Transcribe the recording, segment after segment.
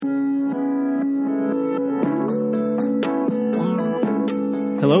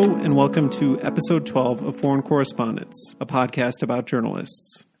Hello and welcome to episode 12 of Foreign Correspondents, a podcast about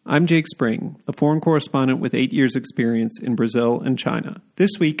journalists. I'm Jake Spring, a foreign correspondent with 8 years' experience in Brazil and China.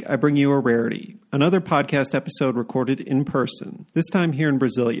 This week, I bring you a rarity, another podcast episode recorded in person, this time here in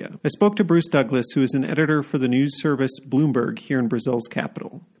Brasilia. I spoke to Bruce Douglas, who is an editor for the news service Bloomberg here in Brazil's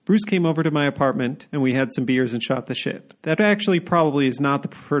capital. Bruce came over to my apartment, and we had some beers and shot the shit. That actually probably is not the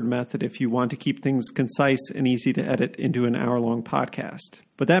preferred method if you want to keep things concise and easy to edit into an hour-long podcast.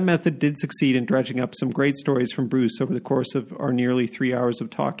 But that method did succeed in dredging up some great stories from Bruce over the course of our nearly 3 hours of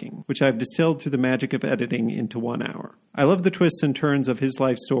talking, which I've distilled through the magic of editing into 1 hour. I love the twists and turns of his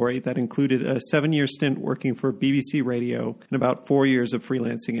life story that included a 7-year stint working for BBC Radio and about 4 years of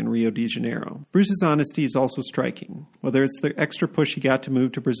freelancing in Rio de Janeiro. Bruce's honesty is also striking. Whether it's the extra push he got to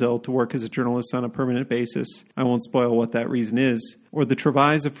move to Brazil to work as a journalist on a permanent basis, I won't spoil what that reason is, or the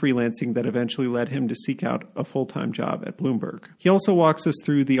travails of freelancing that eventually led him to seek out a full-time job at Bloomberg. He also walks us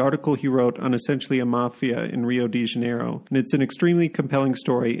through the article he wrote on essentially a mafia in Rio de Janeiro, and it's an extremely compelling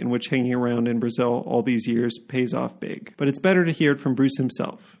story in which hanging around in Brazil all these years pays off big. But it's better to hear it from Bruce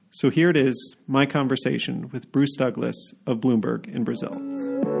himself. So here it is, my conversation with Bruce Douglas of Bloomberg in Brazil.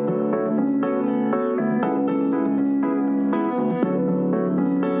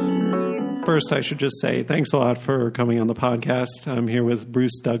 First, I should just say thanks a lot for coming on the podcast. I'm here with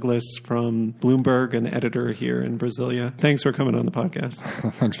Bruce Douglas from Bloomberg, an editor here in Brasilia. Thanks for coming on the podcast.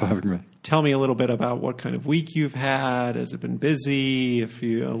 Thanks for having me. Tell me a little bit about what kind of week you've had. Has it been busy? A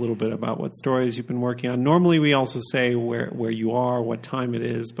little bit about what stories you've been working on. Normally, we also say where you are, what time it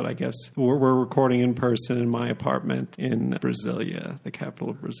is, but I guess we're recording in person in my apartment in Brasilia, the capital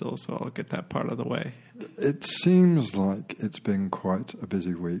of Brazil, so I'll get that part of the way. It seems like it's been quite a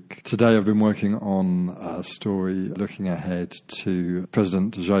busy week. Today I've been working on a story looking ahead to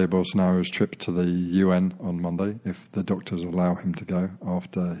President Jair Bolsonaro's trip to the UN on Monday, if the doctors allow him to go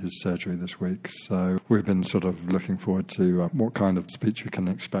after his surgery this week. So we've been sort of looking forward to what kind of speech we can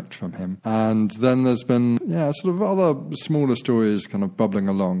expect from him. And then there's been, sort of other smaller stories kind of bubbling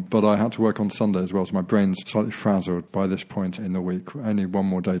along. But I had to work on Sunday as well, so my brain's slightly frazzled by this point in the week. Only one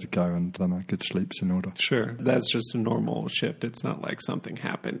more day to go and then a good sleep's in order. Sure. That's just a normal shift. It's not like something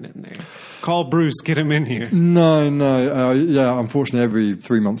happened in there. Call Bruce, get him in here. No. Unfortunately, every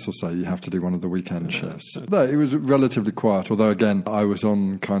 3 months or so, you have to do one of the weekend shifts. No, it was relatively quiet, although, again, I was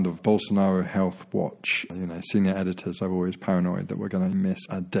on kind of Bolsonaro health watch. Senior editors are always paranoid that we're going to miss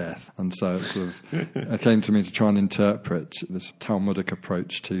a death. And so it sort of it came to me to try and interpret this Talmudic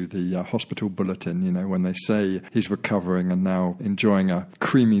approach to the hospital bulletin. When they say he's recovering and now enjoying a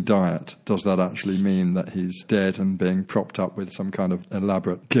creamy diet, does that actually mean that he's dead and being propped up with some kind of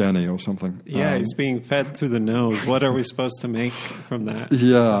elaborate gurney or something? Yeah, he's being fed through the nose. What are we supposed to make from that?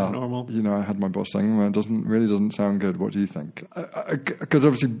 Yeah. Normal? I had my boss saying, well, it doesn't sound good. What do you think? Because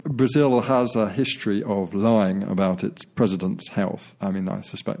obviously Brazil has a history of lying about its president's health. I mean, I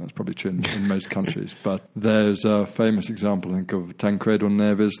suspect that's probably true in most countries. But there's a famous example, I think, of Tancredo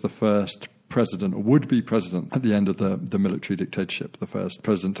Neves, the first president, or would-be president, at the end of the military dictatorship, the first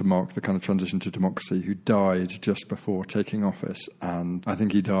president to mark the kind of transition to democracy, who died just before taking office. And I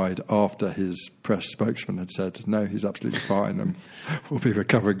think he died after his press spokesman had said, no, he's absolutely fine and will be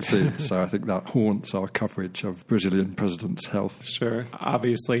recovering soon. So I think that haunts our coverage of Brazilian presidents' health. Sure.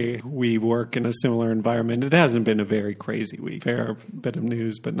 Obviously, we work in a similar environment. It hasn't been a very crazy week. Fair bit of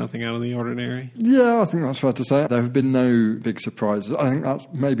news, but nothing out of the ordinary. Yeah, I think that's fair to say. There have been no big surprises. I think that's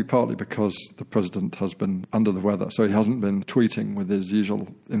maybe partly because the president has been under the weather, so he hasn't been tweeting with his usual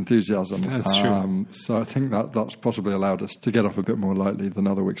enthusiasm. That's true. So I think that's possibly allowed us to get off a bit more lightly than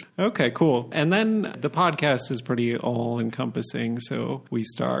other weeks. Okay, cool. And then the podcast is pretty all-encompassing, so we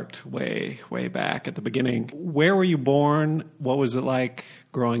start way, way back at the beginning. Where were you born? What was it like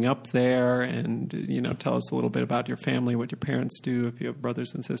growing up there? And, tell us a little bit about your family, what your parents do, if you have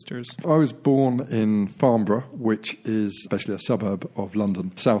brothers and sisters. I was born in Farnborough, which is basically a suburb of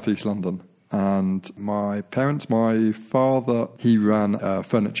London, southeast London. And my parents, my father, he ran a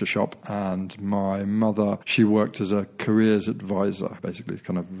furniture shop, and my mother, she worked as a careers advisor, basically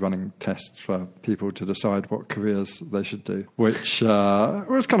kind of running tests for people to decide what careers they should do, which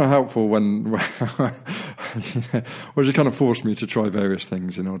was kind of helpful when she kind of forced me to try various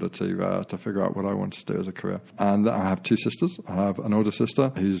things in order to figure out what I wanted to do as a career. And I have two sisters. I have an older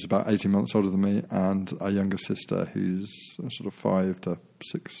sister who's about 18 months older than me, and a younger sister who's sort of 5 to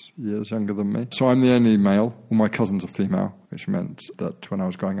 6 years younger than me. So I'm the only male. All my cousins are female. which meant that when I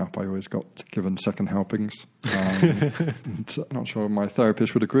was growing up, I always got given second helpings. And not sure my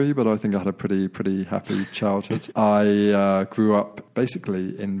therapist would agree, but I think I had a pretty happy childhood. I grew up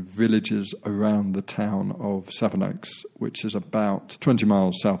basically in villages around the town of Sevenoaks, which is about 20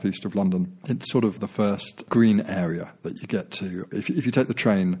 miles southeast of London. It's sort of the first green area that you get to. If you take the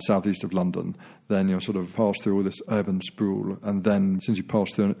train southeast of London, then you'll sort of pass through all this urban sprawl, and then since you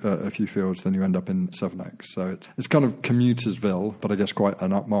pass through a few fields, then you end up in Sevenoaks. So it's kind of Commutersville, but I guess quite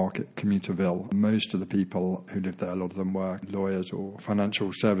an upmarket Commuterville. Most of the people who lived there, a lot of them were lawyers or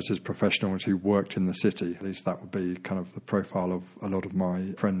financial services professionals who worked in the city. At least that would be kind of the profile of a lot of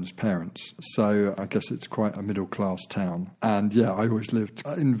my friends' parents. So I guess it's quite a middle-class town. And yeah, I always lived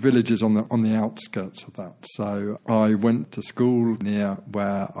in villages on the outskirts of that. So I went to school near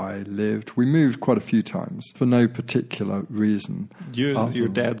where I lived. We moved quite a few times for no particular reason. Your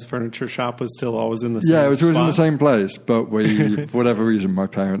dad's furniture shop was still always in the same Yeah, it was always spot? in the same place, but we, for whatever reason, my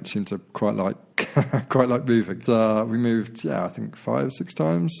parents seemed to quite like moving. We moved, I think 5-6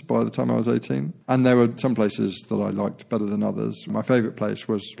 times by the time I was 18. And there were some places that I liked better than others. My favourite place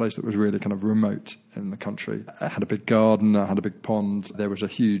was a place that was really kind of remote in the country. It had a big garden, it had a big pond. There was a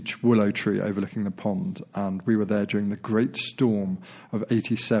huge willow tree overlooking the pond, and we were there during the Great Storm of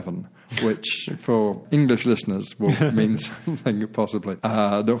 87, which for English listeners will mean something possibly.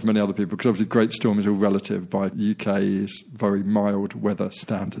 Not for many other people, because obviously Great Storm is all relative by UK's very mild weather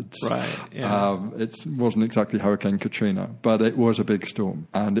standards. Right, yeah. It wasn't exactly Hurricane Katrina, but it was a big storm.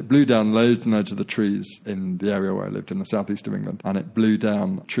 And it blew down loads and loads of the trees in the area where I lived in the southeast of England. And it blew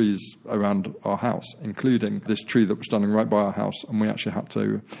down trees around our house, including this tree that was standing right by our house. And we actually had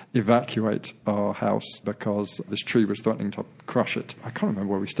to evacuate our house because this tree was threatening to crush it. I can't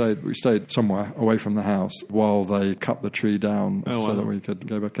remember where we stayed. We stayed somewhere away from the house while they cut the tree down that we could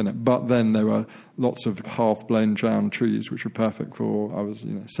go back in it. But then there were lots of half-blown down trees, which were perfect for, I was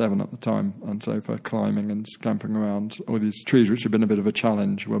 7 at the time, and so for climbing and scampering around. All these trees, which had been a bit of a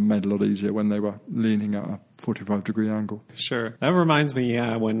challenge, were made a lot easier when they were leaning at a 45-degree angle. Sure. That reminds me,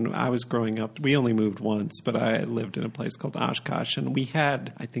 when I was growing up, we only moved once, but I lived in a place called Oshkosh, and we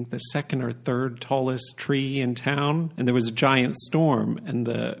had, I think, the second or third tallest tree in town, and there was a giant storm, and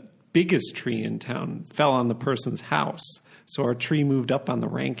the biggest tree in town fell on the person's house. So our tree moved up on the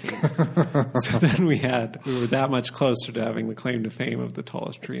ranking. So then we were that much closer to having the claim to fame of the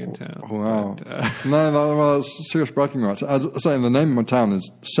tallest tree in town. Wow. But, no, that's serious bragging rights. I'd say the name of my town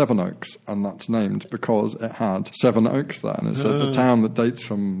is Sevenoaks, and that's named because it had 7 oaks there. And it's a town that dates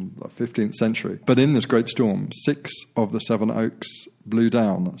from the 15th century. But in this great storm, 6 of the 7 oaks blew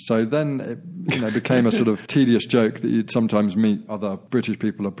down. So then it became a sort of tedious joke that you'd sometimes meet other British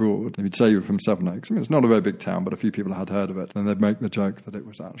people abroad. You'd say you were from Sevenoaks. I mean, it's not a very big town, but a few people had heard of it. And they'd make the joke that it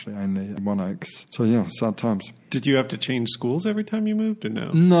was actually only 1 oaks. So yeah, sad times. Did you have to change schools every time you moved, or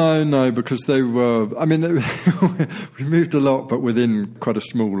no? No, because they were... I mean, we moved a lot, but within quite a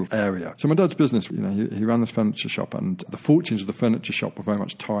small area. So my dad's business, he ran this furniture shop, and the fortunes of the furniture shop were very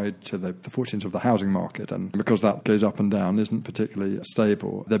much tied to the fortunes of the housing market. And because that goes up and down, isn't particularly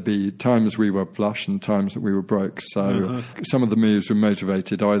stable, there'd be times we were flush and times that we were broke. So some of the moves were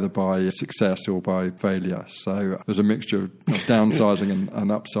motivated either by success or by failure. So there's a mixture of downsizing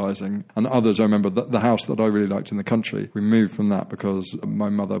and upsizing. And others, I remember the house that I really liked in the country, we moved from that because my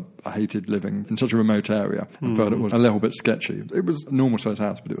mother hated living in such a remote area and felt it was a little bit sketchy. It was a normal sized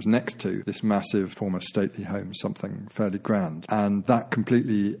house, but it was next to this massive former stately home, something fairly grand. And that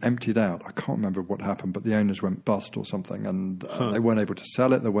completely emptied out. I can't remember what happened, but the owners went bust or something, and they weren't able to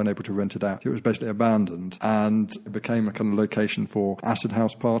sell it, they weren't able to rent it out. It was basically abandoned, and it became a kind of location for acid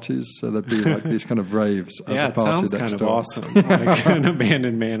house parties. So there'd be like these kind of raves at the party next door. Yeah, it sounds kind of awesome, like an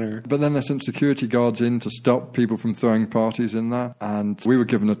abandoned manor. But then they sent security guards in to stop people from throwing parties in there, and we were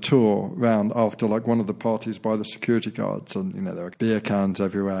given a tour round after like one of the parties by the security guards, and there were beer cans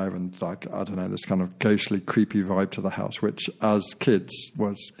everywhere, and like, I don't know, this kind of ghostly, creepy vibe to the house, which as kids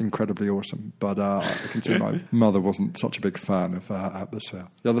was incredibly awesome. But I can see my mother wasn't such a big fan of atmosphere.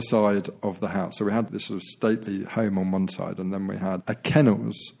 The other side of the house, so we had this sort of stately home on one side, and then we had a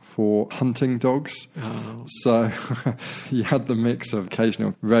kennels for hunting dogs. Oh. So you had the mix of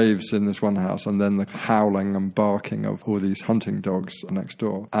occasional raves in this one house, and then the howling and barking of all these hunting dogs next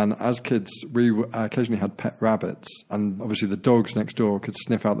door. And as kids, we occasionally had pet rabbits, and obviously the dogs next door could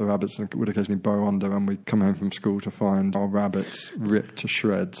sniff out the rabbits and would occasionally burrow under, and we'd come home from school to find our rabbits ripped to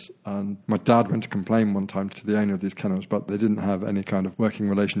shreds. And my dad went to complain one time to the owner of these kennels, but they didn't have any kind of working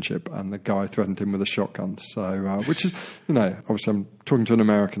relationship, and the guy threatened him with a shotgun. So, which is, obviously I'm talking to an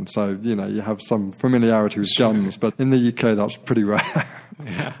American American, so, you have some familiarity with guns, but in the UK, that's pretty rare.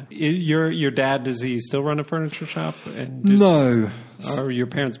 Yeah. Your dad, does he still run a furniture shop? No. Are your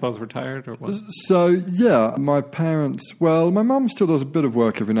parents both retired or what? So, yeah, my parents, my mum still does a bit of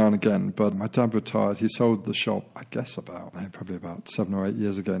work every now and again, but my dad retired. He sold the shop, I guess, probably about 7 or 8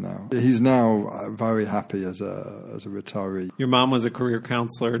 years ago now. He's now very happy as a retiree. Your mom was a career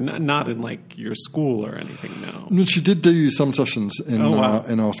counselor, not in like your school or anything, no? No, she did do some sessions in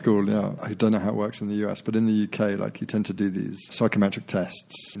our school, yeah. I don't know how it works in the US, but in the UK, you tend to do these psychometric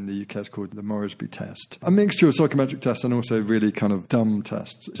tests. In the UK, it's called the Moresby test. A mixture of psychometric tests and also really kind of dumb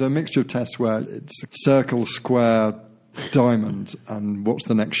tests. So a mixture of tests where it's circle, square, diamond, and what's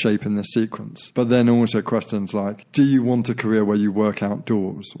the next shape in this sequence. But then also questions like, do you want a career where you work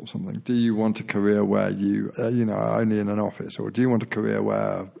outdoors or something? Do you want a career where you, are only in an office? Or do you want a career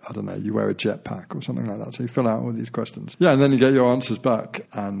where, I don't know, you wear a jetpack or something like that? So you fill out all these questions. Yeah, and then you get your answers back,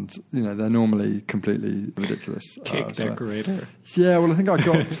 and, they're normally completely ridiculous. Cake decorator. Yeah, well, I think I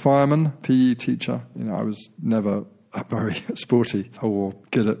got fireman, PE teacher. I was never very sporty or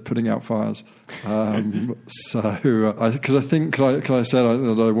good at putting out fires. Because I think I said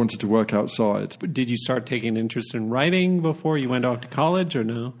that I wanted to work outside. Did you start taking an interest in writing before you went off to college or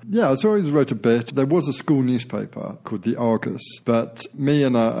no? Yeah, I always wrote a bit. There was a school newspaper called the Argus, but me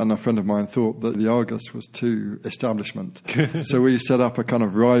and a friend of mine thought that the Argus was too establishment. So we set up a kind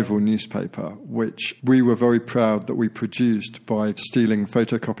of rival newspaper, which we were very proud that we produced by stealing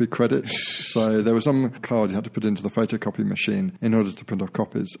photocopy credits. So there was some card you had to put into the photocopy machine in order to print off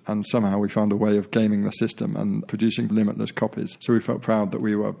copies, and somehow we found a way of gaming the system and producing limitless copies. So we felt proud that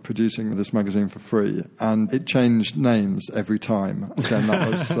we were producing this magazine for free, and it changed names every time. Again,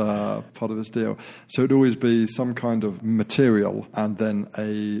 that was part of this deal. So it'd always be some kind of material and then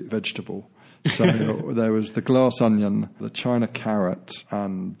a vegetable. So there was the glass onion, the China carrot,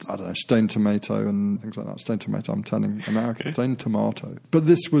 and, I don't know, stone tomato and things like that. Stone tomato, I'm turning American. Stone tomato. But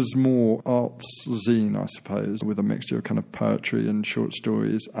this was more arts zine, I suppose, with a mixture of kind of poetry and short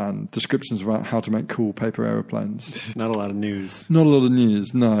stories and descriptions about how to make cool paper aeroplanes. Not a lot of news. Not a lot of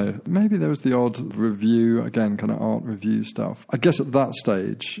news, no. Maybe there was the odd review, again, kind of art review stuff. I guess at that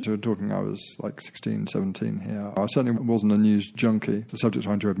stage, so we're talking I was like 16, 17 here, I certainly wasn't a news junkie. The subject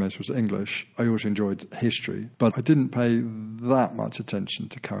I enjoyed most was English. I also enjoyed history, but I didn't pay that much attention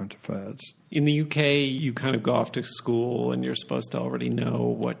to current affairs. In the UK, you kind of go off to school and you're supposed to already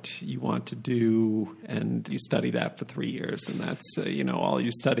know what you want to do, and you study that for 3 years, and that's, all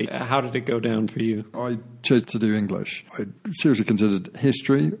you study. How did it go down for you? I chose to do English. I seriously considered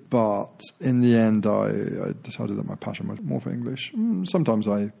history, but in the end, I decided that my passion was more for English. Sometimes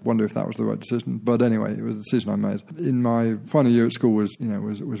I wonder if that was the right decision, but anyway, it was a decision I made. In my final year at school was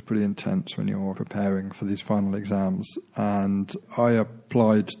pretty intense when you're preparing for these final exams, and I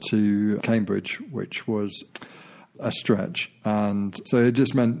applied to Cambridge, which was a stretch, and so it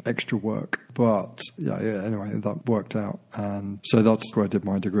just meant extra work. But anyway, that worked out, and so that's where I did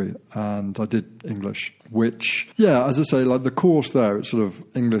my degree, and I did English, which, as I say, like the course there, it's sort of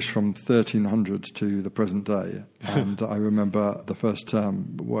English from 1300 to the present day, and I remember the first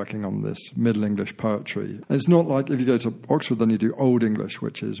term working on this Middle English poetry. And it's not like if you go to Oxford, then you do Old English,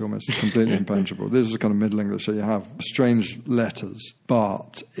 which is almost completely impenetrable. This is kind of Middle English, so you have strange letters,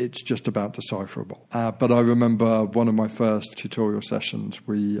 but it's just about decipherable. But I remember one of my first tutorial sessions,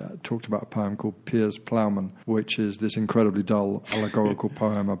 we talked about a poem called Piers Plowman, which is this incredibly dull allegorical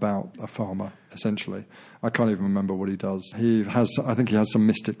poem about a farmer, essentially. I can't even remember what he does. I think he has some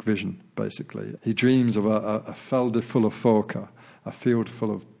mystic vision, basically. He dreams of a felde full of folka, a field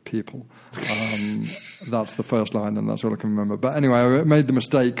full of people. That's the first line, and that's all I can remember. But anyway, I made the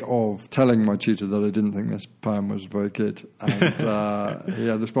mistake of telling my tutor that I didn't think this poem was very good, and he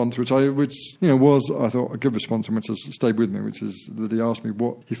had the response, which was, I thought, a good response, and which has stayed with me, which is that he asked me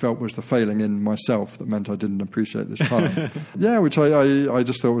what he felt was the failing in myself that meant I didn't appreciate this poem. Which I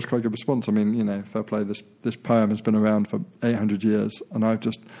just thought was quite a good response. I mean, fair play. This poem has been around for 800 years, and I've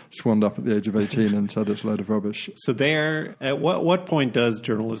just swanned up at the age of 18 and said it's a load of rubbish. So there, at what point does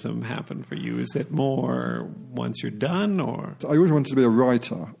journalism happen for you? Is it more once you're done, or? I always wanted to be a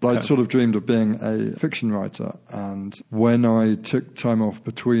writer, but I'd sort of dreamed of being a fiction writer. And when I took time off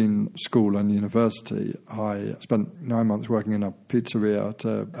between school and university, I spent 9 months working in a pizzeria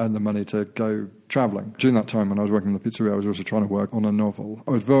to earn the money to go travelling. During that time when I was working in the pizzeria, I was also trying to work on a novel.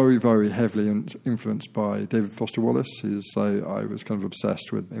 I was very, very heavily influenced by David Foster Wallace. I was kind of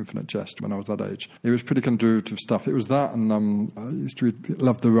obsessed with Infinite Jest when I was that age. It was pretty kind of derivative stuff. It was that, and I used to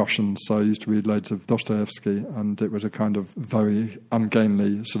love the Russians, so I used to read loads of Dostoevsky, and it was a kind of very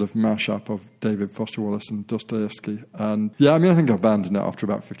ungainly sort of mashup of David Foster Wallace and Dostoevsky. And yeah, I mean, I think I abandoned it after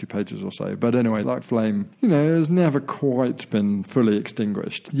about 50 pages or so. But anyway, that flame, has never quite been fully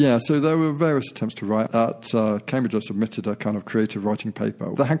extinguished. Yeah, so there were various attempts to write. At Cambridge, I submitted a kind of creative writing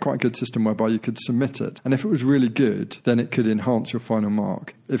paper. They had quite a good system whereby you could submit it. And if it was really good, then it could enhance your final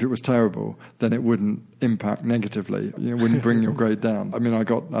mark. If it was terrible, then it wouldn't impact negatively. It wouldn't bring your grade down. I mean, I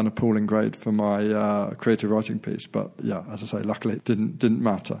got an appalling grade for my creative writing piece, but yeah, as I say, luckily it didn't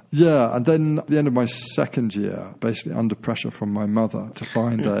matter. Yeah, and then at the end of my second year, basically under pressure from my mother to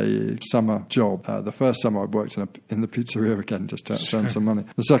find a summer job. The first summer I worked in the pizzeria again just to earn some money.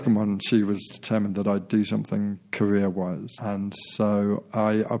 The second one, she was determined that I'd do something career-wise. And so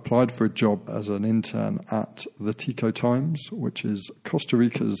I applied for a job as an intern at the Tico Times, which is Costa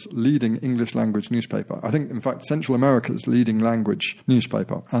Rica's leading English language newspaper. I think, in fact, Central America's leading language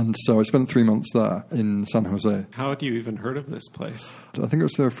newspaper. And so I spent 3 months there in San Jose. How had you even heard of this place? I think it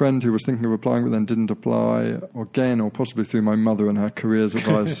was through a friend who was thinking of applying but then didn't apply, or possibly through my mother and her careers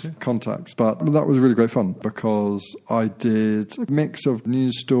advice contacts. But that was really great fun because I did a mix of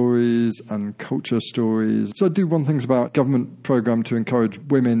news stories and culture stories. So I do one things about government program to encourage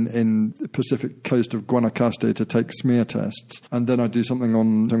women in the Pacific coast of Guanacaste to take smear tests. And then I do something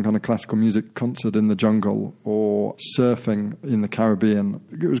on some kind of classical music concert in the jungle or surfing in the Caribbean.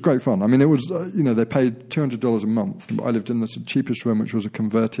 It was great fun. I mean, it was, they paid $200 a month. I lived in the cheapest room, which was a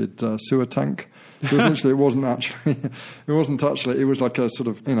converted sewer tank. So essentially it wasn't actually, it was like a sort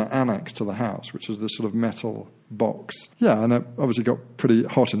of, annex to the house, which was this sort of metal box. Yeah, and it obviously got pretty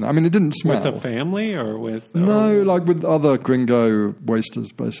hot in there. I mean, it didn't smell. With the family or with... No, like with other gringo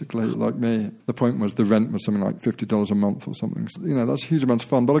wasters, basically, like me. The point was the rent was something like $50 a month or something. So, that's a huge amount of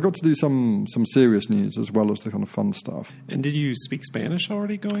fun. But I got to do some serious news as well as the kind of fun stuff. And did you speak Spanish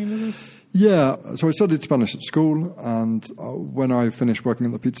already going into this? Yeah, so I studied Spanish at school, and when I finished working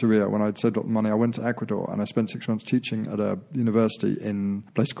at the pizzeria, when I'd saved up the money, I went to Ecuador, and I spent 6 months teaching at a university in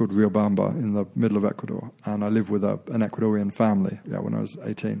a place called Riobamba in the middle of Ecuador, and I lived with an Ecuadorian family when I was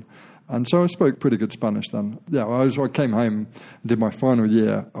 18. And so I spoke pretty good Spanish then. Yeah, I came home and did my final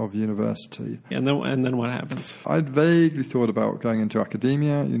year of university. And then what happens? I'd vaguely thought about going into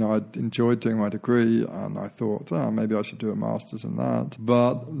academia. I'd enjoyed doing my degree, and I thought, maybe I should do a master's in that.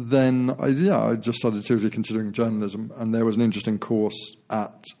 But then, I just started seriously considering journalism, and there was an interesting course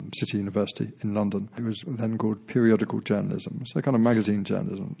at City University in London. It was then called periodical journalism, so kind of magazine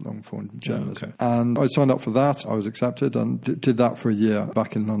journalism, long-form journalism. Oh, okay. And I signed up for that. I was accepted and did that for a year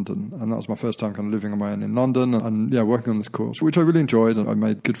back in London. And that was my first time kind of living on my own in London and working on this course, which I really enjoyed. And I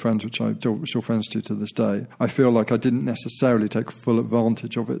made good friends, which I'm still friends to this day. I feel like I didn't necessarily take full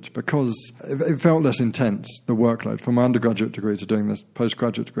advantage of it because it felt less intense, the workload. From my undergraduate degree to doing this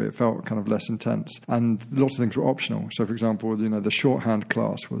postgraduate degree, it felt kind of less intense. And lots of things were optional. So, for example, the shorthand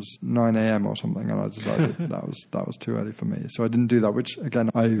class was 9 a.m. or something, and I decided that was too early for me. So I didn't do that, which,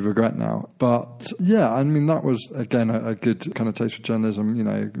 again, I regret now. But, yeah, I mean, that was, again, a good kind of taste for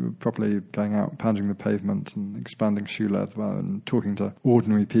journalism, properly going out, pounding the pavement and expanding shoe leather and talking to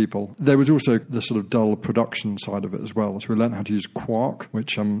ordinary people. There was also the sort of dull production side of it as well. So we learned how to use Quark,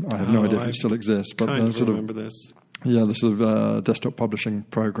 which I have no idea if it still exists. But I remember this. Yeah, the sort of desktop publishing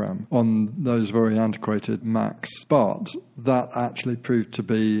program on those very antiquated Macs. But that actually proved to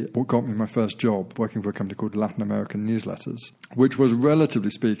be what got me my first job, working for a company called Latin American Newsletters, which was,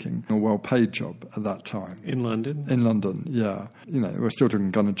 relatively speaking, a well-paid job at that time. In London? In London, yeah. We're still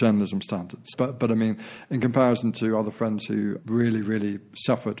talking kind of journalism standards. But I mean, in comparison to other friends who really, really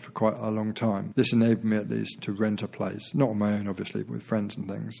suffered for quite a long time, this enabled me at least to rent a place, not on my own, obviously, but with friends and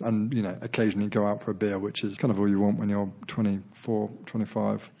things, and, occasionally go out for a beer, which is kind of all you want when you're 24,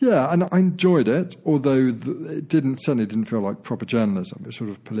 25. Yeah, and I enjoyed it, although it certainly didn't feel like proper journalism. It was sort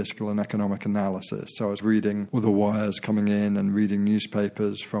of political and economic analysis. So I was reading all the wires coming in and reading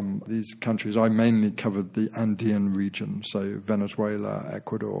newspapers from these countries. I mainly covered the Andean region, so Venezuela,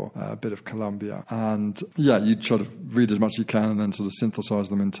 Ecuador, a bit of Colombia. And yeah, you'd sort of read as much as you can and then sort of synthesize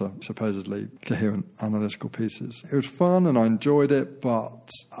them into supposedly coherent analytical pieces. It was fun and I enjoyed it, but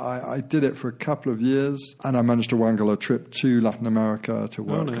I did it for a couple of years and I managed to wangle a trip to Latin America to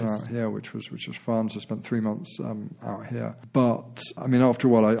work out here, which was fun. So I spent 3 months out here. But I mean, after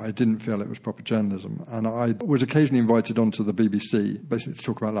a while, I didn't feel it was proper journalism, and I was occasionally invited onto the BBC, basically to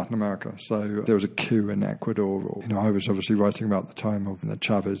talk about Latin America. So there was a coup in Ecuador. Or, I was obviously writing about the time of the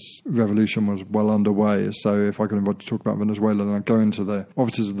Chavez revolution was well underway. So if I got invited to talk about Venezuela, then I'd go into the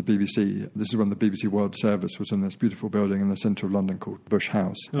offices of the BBC. This is when the BBC World Service was in this beautiful building in the centre of London called Bush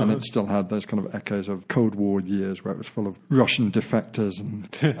House, and it still had those kind of echoes of Cold War years. years where it was full of Russian defectors and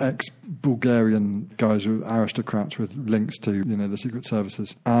ex-Bulgarian guys who were aristocrats with links to, the secret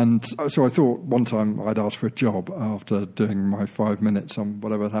services. And so I thought one time I'd asked for a job after doing my 5 minutes on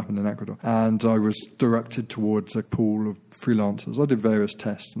whatever had happened in Ecuador. And I was directed towards a pool of freelancers. I did various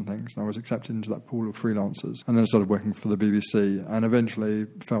tests and things, and I was accepted into that pool of freelancers. And then I started working for the BBC, and eventually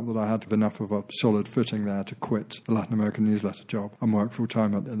felt that I had enough of a solid footing there to quit the Latin American newsletter job and work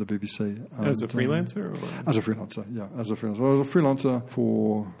full-time at the BBC. As a freelancer? As a freelancer, yeah. As a freelancer. I was a freelancer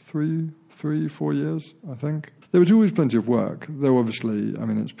for 4 years, I think. There was always plenty of work, though obviously,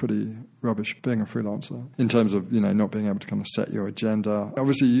 it's pretty rubbish being a freelancer in terms of, not being able to kind of set your agenda.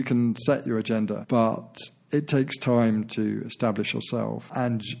 Obviously, you can set your agenda, but it takes time to establish yourself.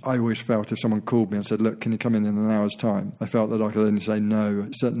 And I always felt if someone called me and said, look, can you come in an hour's time? I felt that I could only say no a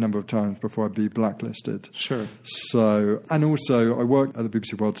certain number of times before I'd be blacklisted. Sure. So, and also I worked at the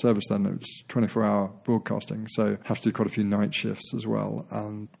BBC World Service then. It was 24-hour broadcasting, so I have to do quite a few night shifts as well.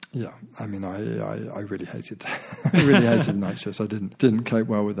 And yeah, I really hated I really hated night shifts. I didn't cope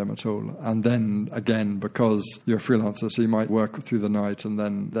well with them at all. And then again, because you're a freelancer, so you might work through the night and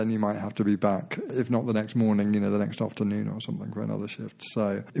then you might have to be back, if not the next morning, the next afternoon or something for another shift.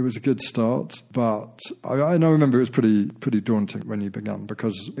 So it was a good start, but I remember it was pretty daunting when you began,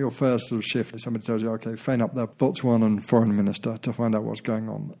 because your first sort of shift, somebody tells you, okay, phone up the Botswanan foreign minister to find out what's going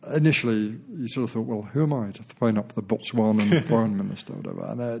on. Initially, you sort of thought, well, who am I to phone up the Botswanan foreign minister or whatever?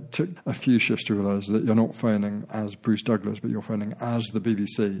 And it took a few shifts to realise that you're not phoning as Bruce Douglas, but you're phoning as the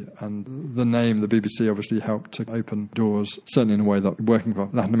BBC. And the name, the BBC, obviously helped to open doors, certainly in a way that working for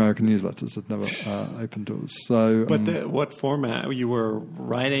Latin American newsletters had never opened doors. So, but what format? You were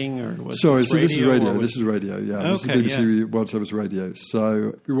writing, or was sorry? This so radio, this is radio. This is radio. Yeah, okay, this is BBC World Service Radio.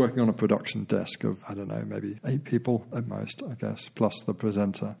 So we're working on a production desk of maybe 8 people at most, I guess, plus the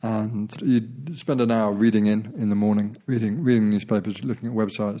presenter. And you'd spend an hour reading in the morning, reading newspapers, looking at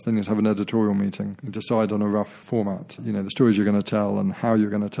websites. Then you'd have an editorial meeting and decide on a rough format. The stories you're going to tell and how you're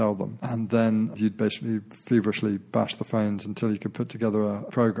going to tell them. And then you'd basically feverishly bash the phones until you could put together a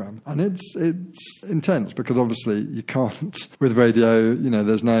program. And it's intense, because obviously you can't, with radio,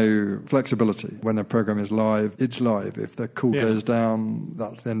 there's no flexibility. When a program is live, it's live. If the call goes down,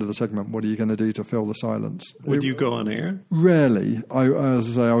 that's the end of the segment. What are you going to do to fill the silence? Would you go on air? Rarely. As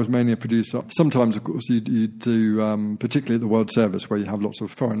I say, I was mainly a producer. Sometimes, of course, you do, particularly at the World Service, where you have lots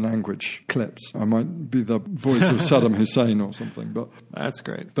of foreign language clips. I might be the voice of Saddam Hussein or something, but that's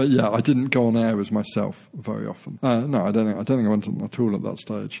great. But yeah, I didn't go on air as myself very often. No, I don't think I went on at all at that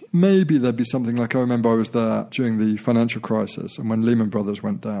stage. Maybe there'd be something like, I remember I was there during the financial crisis and when Lehman Brothers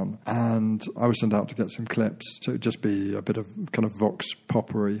went down, and I was sent out to get some clips. So it'd just be a bit of kind of vox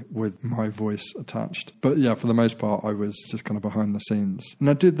poppery with my voice attached. But yeah, for the most part, I was just kind of behind the scenes. And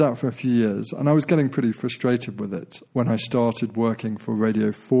I did that for a few years, and I was getting pretty frustrated with it when I started working for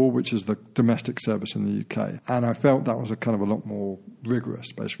Radio 4, which is the domestic service in the UK. And I felt that was a kind of a lot more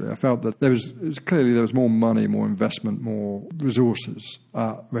rigorous, basically. I felt that there was more money, more investment, more resources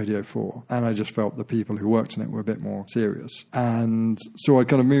at Radio 4. And I just felt the people who worked in it were a bit more serious. And so I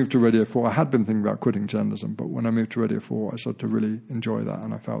kind of moved to Radio 4. I had been thinking about quitting journalism, but when I moved to Radio 4, I started to really enjoy that,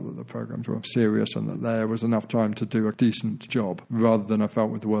 and I felt that the programmes were serious and that there was enough time to do a decent job, rather than I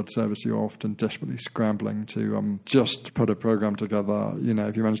felt with the World Service you're often desperately scrambling to just put a programme together.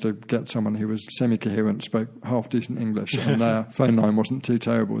 If you managed to get someone who was semi-coherent, spoke half-decent English, and their phone line wasn't too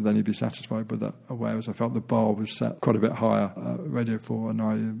terrible, then you'd be satisfied with that. Whereas I felt the bar was set quite a bit higher at Radio 4, and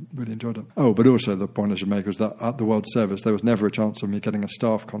I really enjoyed it. Oh, but also the point I should make was that at the World Service there was never a chance of me getting a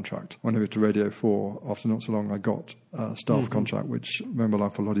staff contract. When I moved to Radio 4, after not so long I got a staff contract, which made my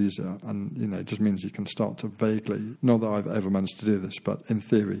life a lot easier. And it just means you can start to vaguely, not that I've ever managed to do this, but in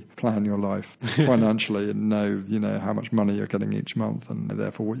theory, plan your life financially and know how much money you're getting each month, and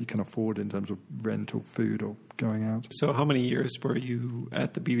therefore what you can afford in terms of rent or food or going out. So how many years were you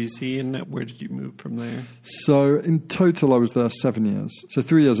at the BBC, and where did you move from there? So in total I was there 7 years. So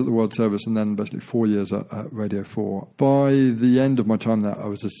 3 years at the World Service and then basically 4 years at Radio 4. By the end of my time there, I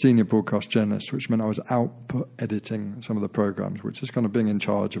was a senior broadcast journalist, which meant I was output editing some of the programmes, which is kind of being in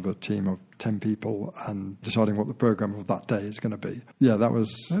charge of a team of 10 people and deciding what the programme of that day is going to be. Yeah,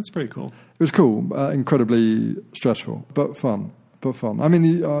 that's pretty cool. It was cool, incredibly stressful, but fun. but fun. I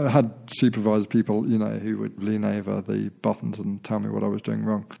mean, I had supervised people, who would lean over the buttons and tell me what I was doing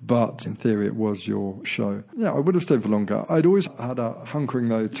wrong. But in theory, it was your show. Yeah, I would have stayed for longer. I'd always had a hankering,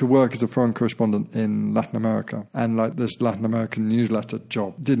 though, to work as a foreign correspondent in Latin America. And this Latin American newsletter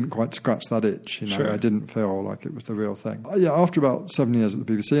job didn't quite scratch that itch. Sure. I didn't feel like it was the real thing. After about 7 years at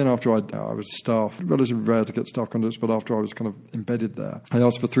the BBC, and after I was staff, relatively rare to get staff contracts, but after I was kind of embedded there, I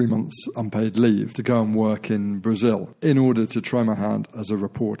asked for 3 months unpaid leave to go and work in Brazil in order to try my hand as a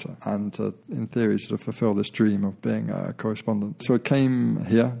reporter and to, in theory, sort of fulfill this dream of being a correspondent. So I came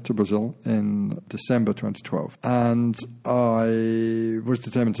here to Brazil in December 2012, and I was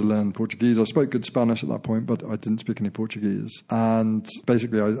determined to learn Portuguese. I spoke good Spanish at that point, but I didn't speak any Portuguese. And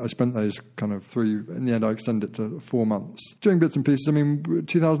basically, I spent those kind of in the end, I extended it to 4 months, doing bits and pieces. I mean,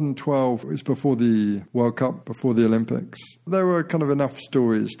 2012 was before the World Cup, before the Olympics. There were kind of enough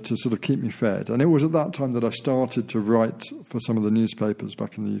stories to sort of keep me fed. And it was at that time that I started to write for some of the newspapers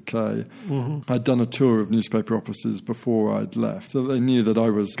back in the UK. Mm-hmm. I'd done a tour of newspaper offices before I'd left, so they knew that I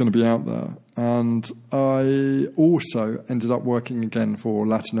was going to be out there. And I also ended up working again for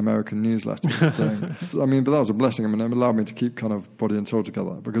Latin American newsletters. But that was a blessing. I mean, it allowed me to keep kind of body and soul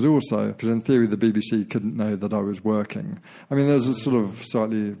together. Because in theory, the BBC couldn't know that I was working. I mean, there's a sort of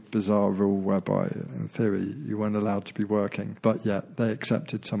slightly bizarre rule whereby, in theory, you weren't allowed to be working. But yet, they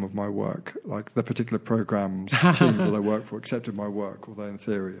accepted some of my work. Like the particular programmes team that I worked for accepted my work, although in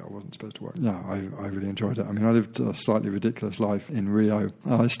theory, I wasn't supposed to work. Yeah, I really enjoyed it. I mean, I lived a slightly ridiculous life in Rio.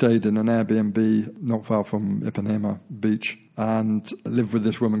 I stayed in an Airbnb not far from Ipanema Beach and lived with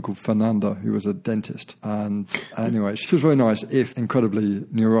this woman called Fernanda, who was a dentist. And anyway, she was very nice, if incredibly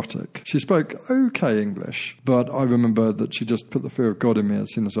neurotic. She spoke okay English, but I remember that she just put the fear of God in me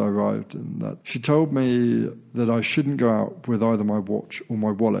as soon as I arrived, and that she told me that I shouldn't go out with either my watch or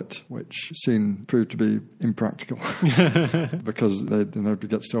my wallet, which soon proved to be impractical because they'd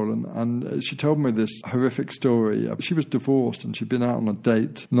get stolen. And she told me this horrific story. She was divorced and she'd been out on a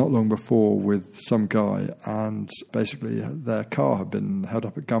date not long before with some guy, and basically their car had been held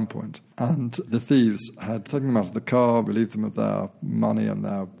up at gunpoint, and the thieves had taken them out of the car, relieved them of their money and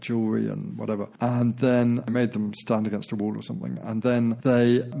their jewellery and whatever, and then made them stand against a wall or something. And then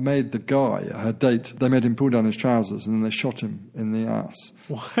they made the guy, her date, they made him pull down his trousers, and then they shot him in the ass.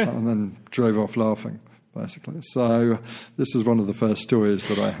 What? And then drove off laughing, basically. So this is one of the first stories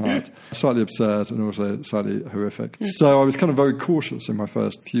that I had. Slightly absurd and also slightly horrific. So I was kind of very cautious in my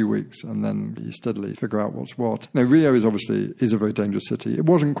first few weeks, and then you steadily figure out what's what. Now, Rio is a very dangerous city. It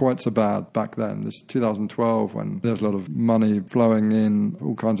wasn't quite so bad back then. This 2012, when there was a lot of money flowing in,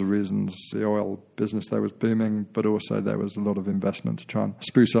 all kinds of reasons. The oil business there was booming, but also there was a lot of investment to try and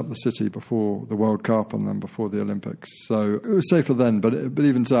spruce up the city before the World Cup and then before the Olympics. So it was safer then, but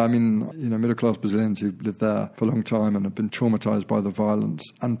even so, I mean, middle-class Brazilians who lived there for a long time and have been traumatized by the violence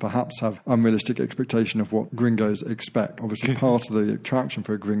and perhaps have unrealistic expectation of what gringos expect. Obviously, part of the attraction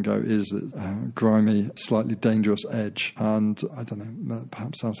for a gringo is the grimy, slightly dangerous edge. And I don't know, that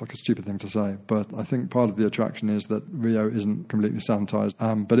perhaps sounds like a stupid thing to say, but I think part of the attraction is that Rio isn't completely sanitized.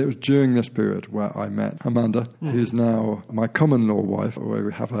 But it was during this period where I met Amanda, who's now my common law wife, where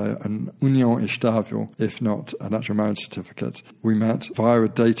we have an union estável, if not an actual marriage certificate. We met via a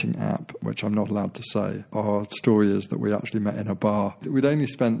dating app, which I'm not allowed to say. Our story is that we actually met in a bar. We'd only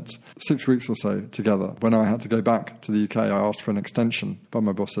spent 6 weeks or so together. When I had to go back to the UK, I asked for an extension, but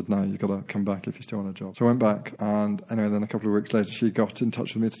my boss said, no, you've got to come back if you still want a job. So I went back, and anyway, then a couple of weeks later, she got in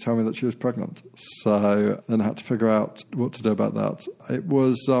touch with me to tell me that she was pregnant. So then I had to figure out what to do about that. It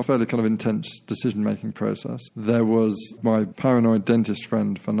was a fairly kind of intense decision-making process. There was my paranoid dentist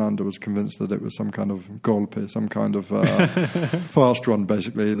friend, Fernanda, was convinced that it was some kind of golpe, some kind of fast run,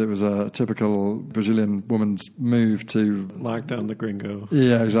 basically. That was a typical Brazilian woman's move to lock down the gringo.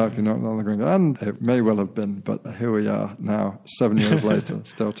 Yeah, exactly, not on the gringo. And it may well have been, but here we are now, 7 years later,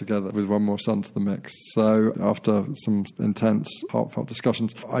 still together with one more son to the mix. So after some intense, heartfelt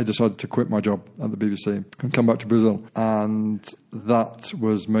discussions, I decided to quit my job at the BBC and come back to Brazil. And that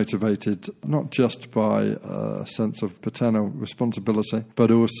was motivated not just by a sense of paternal responsibility,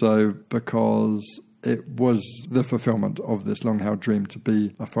 but also because it was the fulfillment of this long-held dream to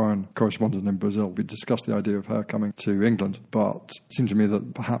be a foreign correspondent in Brazil. We discussed the idea of her coming to England, but it seemed to me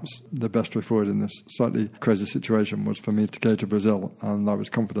that perhaps the best way forward in this slightly crazy situation was for me to go to Brazil, and I was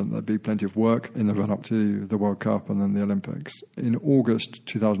confident there'd be plenty of work in the run-up to the World Cup and then the Olympics. In August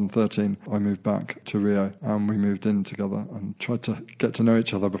 2013, I moved back to Rio, and we moved in together and tried to get to know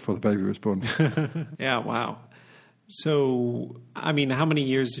each other before the baby was born. Yeah, wow. So, I mean, how many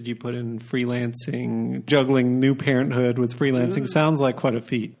years did you put in freelancing? Juggling new parenthood with freelancing sounds like quite a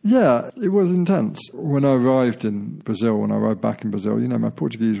feat. Yeah, it was intense. When I arrived back in Brazil, my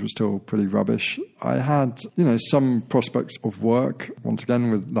Portuguese was still pretty rubbish. I had, some prospects of work, once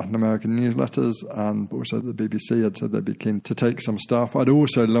again with Latin American newsletters, and also the BBC had said they'd be keen to take some stuff. I'd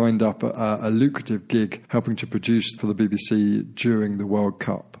also lined up a lucrative gig helping to produce for the BBC during the World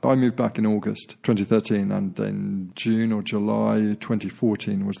Cup. I moved back in August 2013, and in June or July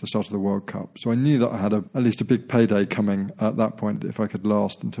 2014 was the start of the World Cup. So I knew that I had at least a big payday coming at that point if I could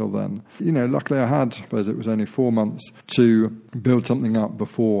last until then. Luckily I had, I suppose it was only 4 months to build something up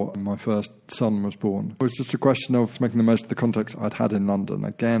before my first son was born. It was just a question of making the most of the contacts I'd had in London.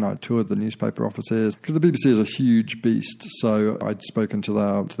 Again, I toured the newspaper offices because the BBC is a huge beast. So I'd spoken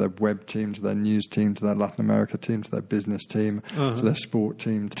to their web team, to their news team, to their Latin America team, to their business team, to their sport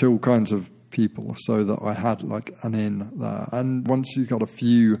team, to all kinds of people, so that I had like an in there. And once you got a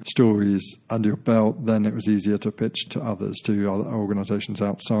few stories under your belt, then it was easier to pitch to others, to other organisations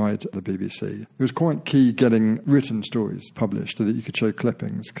outside the BBC. It was quite key getting written stories published so that you could show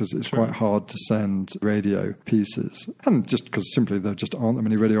clippings, because it's quite hard to send radio pieces. And just because simply there just aren't that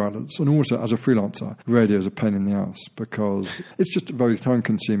many radio outlets. And also, as a freelancer, radio is a pain in the ass because it's just very time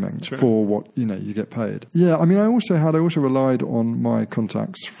consuming for what, you get paid. Yeah, I mean, I also relied on my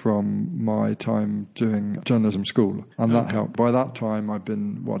contacts from my time doing journalism school, and that helped. By that time I'd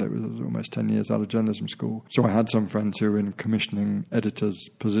been it was almost 10 years out of journalism school, so I had some friends who were in commissioning editors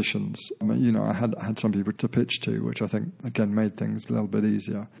positions. I had some people to pitch to, which I think again made things a little bit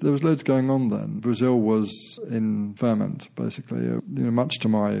easier. There was loads going on then. Brazil was in ferment basically. Much to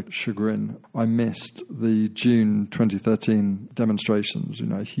my chagrin, I missed the June 2013 demonstrations.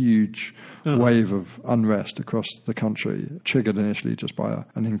 A huge wave of unrest across the country, triggered initially just by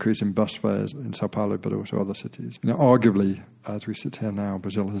an increase in bus fares in Sao Paulo, but also other cities. Arguably, as we sit here now,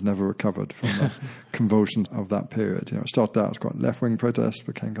 Brazil has never recovered from the convulsions of that period. It started out as quite left-wing protests,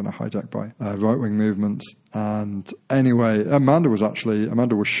 became kind of hijacked by right-wing movements. And anyway, Amanda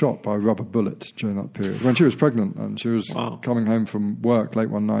was shot by a rubber bullet during that period when she was pregnant, and she was coming home from work late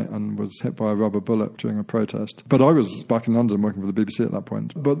one night and was hit by a rubber bullet during a protest. But I was back in London working for the BBC at that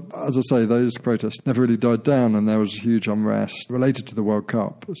point. But as I say, those protests never really died down, and there was huge unrest related to the World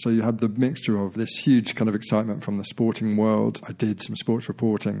Cup. So you had the mixture of this huge kind of excitement from the sporting world. I did some sports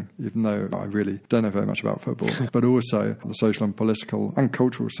reporting, even though I really don't know very much about football, but also the social and political and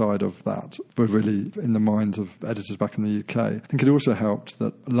cultural side of that were really in the minds of editors back in the UK. I think it also helped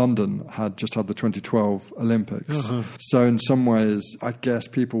that London had just had the 2012 Olympics. So in some ways, I guess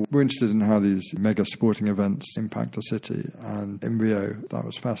people were interested in how these mega sporting events impact a city. And in Rio, that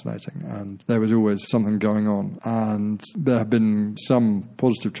was fascinating. And there was always something going on. And there have been some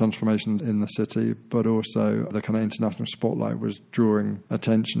positive transformations in the city, but also the kind of international spotlight was drawing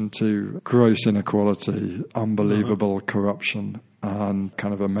attention to gross inequality, unbelievable corruption, and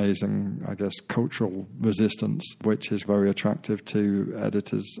kind of amazing, I guess, cultural resistance, which is very attractive to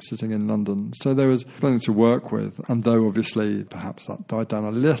editors sitting in London. So there was plenty to work with. And though obviously perhaps that died down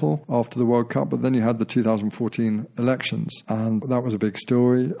a little after the World Cup, but then you had the 2014 elections, and that was a big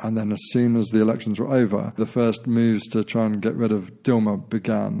story. And then as soon as the elections were over, the first moves to try and get rid of Dilma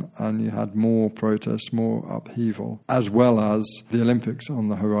began, and you had more protests, more upheaval, as well as the Olympics on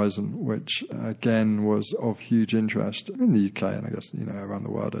the horizon, which again was of huge interest in the UK and I guess, around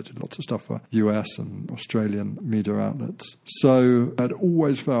the world. I did lots of stuff for US and Australian media outlets. So I'd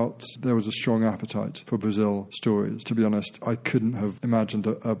always felt there was a strong appetite for Brazil stories. To be honest, I couldn't have imagined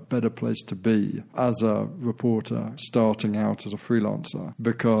a better place to be as a reporter starting out as a freelancer,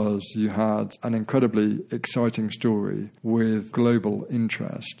 because you had an incredibly exciting story with global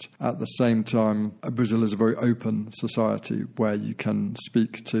interest. At the same time, Brazil is a very open society where you can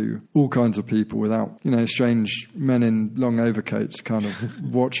speak to all kinds of people without, strange men in long overcoats kind of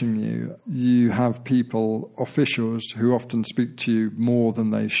watching you. You have people, officials, who often speak to you more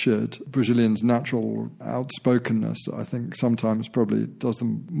than they should. Brazilians' natural outspokenness, I think, sometimes probably does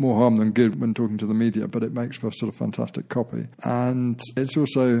them more harm than good when talking to the media, but it makes for sort of fantastic copy. And it's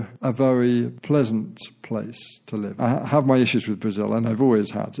also a very pleasant place to live. I have my issues with Brazil, and I've always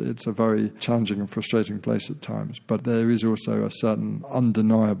had. It's a very challenging and frustrating place at times, but there is also a certain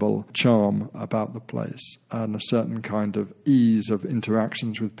undeniable charm about the place and a certain kind of ease of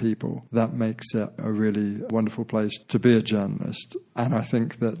interactions with people that makes it a really wonderful place to be a journalist. And I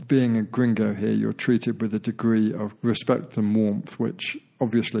think that being a gringo here, you're treated with a degree of respect and warmth which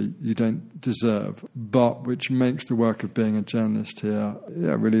obviously you don't deserve, but which makes the work of being a journalist here,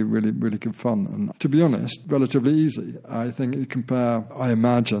 really, really, really good fun. And to be honest, relatively easy. I think you compare, I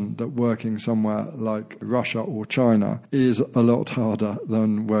imagine that working somewhere like Russia or China is a lot harder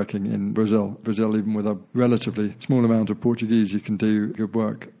than working in Brazil. Brazil, even with a relatively small amount of Portuguese, you can do good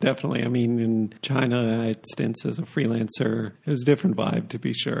work. Definitely. I mean, in China, I had stints as a freelancer. It was a different vibe, to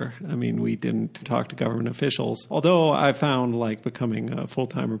be sure. I mean, we didn't talk to government officials. Although I found, like, becoming a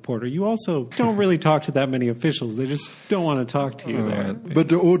full-time reporter, you also don't really talk to that many officials. They just don't want to talk to you there. But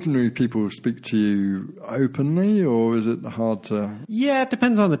do ordinary people speak to you openly, or is it hard to... Yeah, it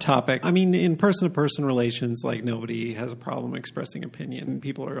depends on the topic. I mean, in person-to-person relations, like, nobody has a problem expressing opinion.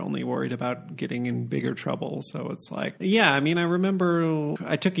 People are only worried about getting in bigger trouble. So it's like, yeah, I mean, I remember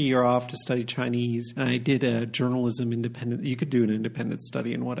I took a year off to study Chinese, and I did a journalism independent. You could do an independent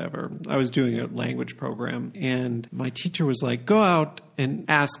study and whatever. I was doing a language program, and my teacher was like, go out and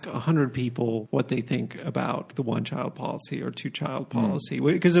ask 100 people what they think about the one-child policy or two-child policy,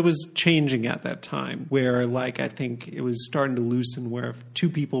 because it was changing at that time, where, like, I think it was starting to loosen where if two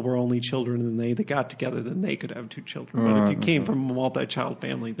people were only children and they got together, then they could have two children. But if you came from a multi-child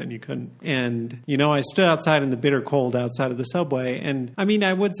family, then you couldn't. And, you know, I stood outside in the bitter cold outside of the subway, and, I mean,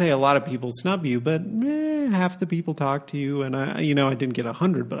 I would say a lot of people snub you, but half the people talk to you, and I didn't get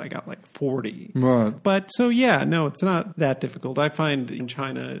 100, but I got like 40. Right. But so, yeah, no, it's not that difficult. I find in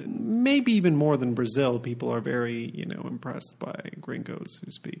China, maybe even more than Brazil, people are very, impressed by gringos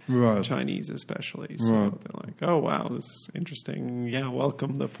who speak Chinese especially. So they're like, oh, wow, this is interesting. Yeah,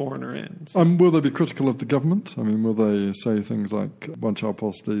 welcome the foreigner in. So. Will they be critical of the government? I mean, will they say things like one-child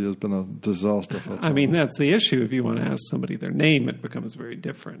policy has been a disaster? I mean, that's the issue. If you want to ask somebody their name, it becomes very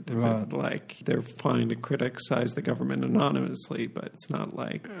different. They're fine to criticize the government anonymously, but it's not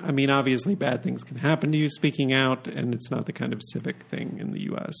like, I mean, obviously bad things can happen to you speaking out, and it's not the kind of civic thing in the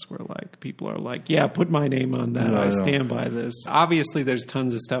U.S. where, like, people are like, yeah, put my name on that. I stand by this. Obviously, there's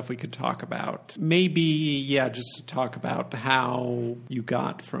tons of stuff we could talk about. Maybe, just to talk about how you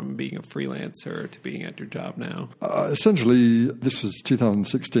got from being a freelancer to being at your job now. Essentially, this was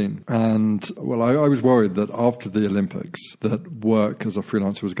 2016, and, well, I was worried that after the Olympics, that work as a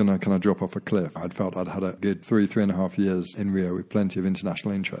freelancer was going to kind of drop off a cliff. I'd felt I'd had a good 3.5 years in Rio with plenty of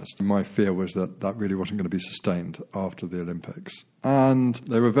international interest. My fear was that really wasn't going to be sustained after the Olympics. And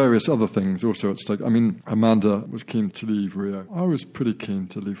there were various other things also at stake. I mean, Amanda was keen to leave Rio. I was pretty keen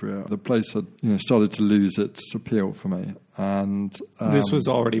to leave Rio. The place had, started to lose its appeal for me. And this was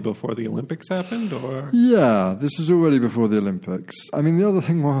already before the Olympics happened, or? Yeah, this was already before the Olympics. I mean, the other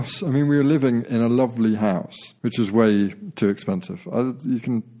thing was, we were living in a lovely house, which was way too expensive. You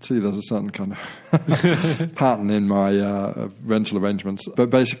can see there's a certain kind of pattern in my rental arrangements. But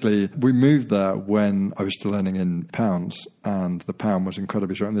basically, we moved there when I was still earning in pounds, and the pound was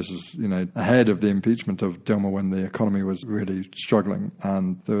incredibly strong. This is, ahead of the impeachment of Dilma, when the economy was really struggling,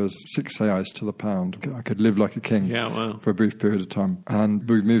 and there was 6 reais to the pound. I could live like a king. Yeah, wow. For a brief period of time. And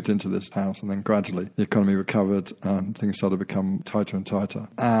we moved into this house, and then gradually the economy recovered and things started to become tighter and tighter.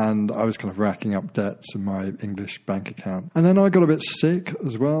 And I was kind of racking up debts in my English bank account. And then I got a bit sick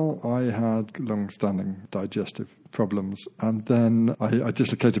as well. I had long-standing digestive problems, and then I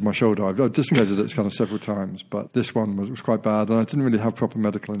dislocated my shoulder. I've dislocated it kind of several times, but this one was quite bad, and I didn't really have proper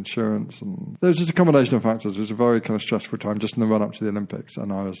medical insurance, and there was just a combination of factors. It was a very kind of stressful time just in the run-up to the Olympics,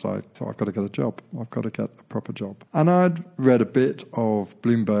 and I was like, I've got to get a job. I've got to get a proper job. And I'd read a bit of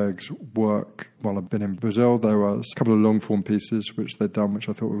Bloomberg's work while I'd been in Brazil. There was a couple of long-form pieces which they'd done, which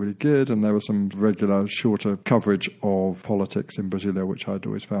I thought were really good, and there was some regular, shorter coverage of politics in Brasilia, which I'd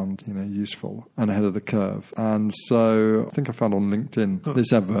always found, useful and ahead of the curve. And so I think I found on LinkedIn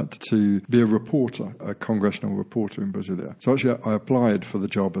this advert to be a reporter, a congressional reporter in Brasilia. So actually I applied for the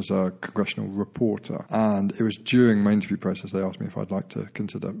job as a congressional reporter, and it was during my interview process they asked me if I'd like to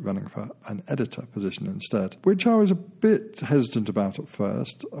consider running for an editor position instead, which I was a bit hesitant about at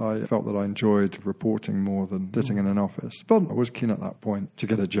first. I felt that I enjoyed reporting more than sitting in an office, but I was keen at that point to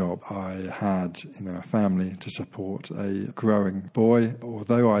get a job. I had, a family to support, a growing boy.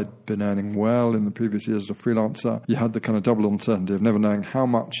 Although I'd been earning well in the previous years as a freelancer, you had the kind of double uncertainty of never knowing how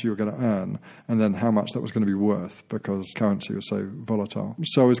much you were going to earn and then how much that was going to be worth because currency was so volatile.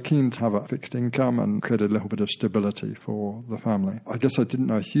 So I was keen to have a fixed income and create a little bit of stability for the family. I guess I didn't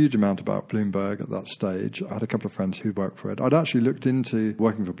know a huge amount about Bloomberg at that stage. I had a couple of friends who worked for it. I'd actually looked into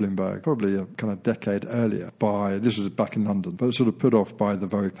working for Bloomberg probably a kind of decade earlier by, this was back in London, but sort of put off by the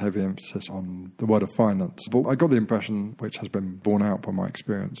very heavy emphasis on the world of finance. But I got the impression, which has been borne out by my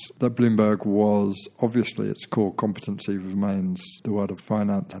experience, that Bloomberg was, obviously its core competency remains the world of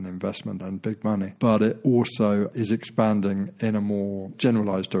finance and investment and big money, but it also is expanding in a more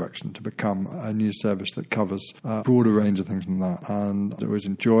generalized direction to become a news service that covers a broader range of things than that. And I always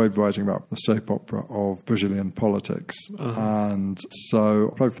enjoyed writing about the soap opera of Brazilian politics. And so I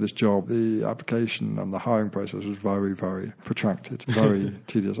applied for this job. The application and the hiring process was very, very protracted, very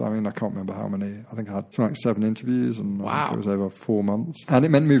tedious. I mean, I can't remember how many. I think I had something like 7 interviews, and I think it was over 4 months. And it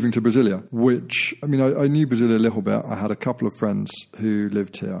meant moving to Brasilia, which, I mean, I knew Brasilia a little bit. I had a couple of friends who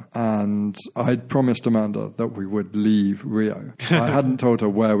lived here, and I'd promised Amanda that we would leave Rio. I hadn't told her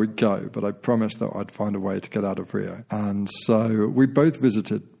where we'd go, but I promised that I'd find a way to get out of Rio. And so we both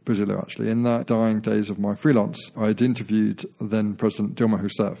visited Brasilia, actually. In the dying days of my freelance, I'd interviewed then President Dilma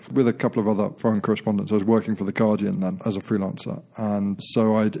Rousseff with a couple of other foreign correspondents. I was working for The Guardian then as a freelancer. And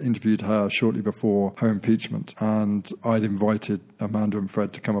so I'd interviewed her shortly before her impeachment. And I'd invited Amanda and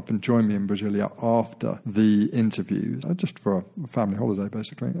Fred to come up and join me in Brasilia after the interview, just for a family holiday,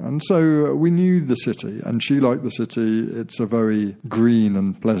 basically. And so we knew the city, and she liked the city. It's a very green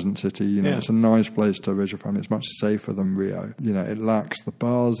and pleasant city. You know, It's a nice place to raise your family. It's much safer than Rio. You know, it lacks the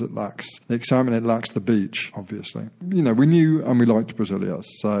bars, it lacks the excitement, it lacks the beach, obviously. You know, we knew and we liked Brasilia,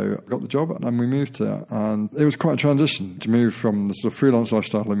 so I got the job and we moved there. And it was quite a transition to move from the sort of freelance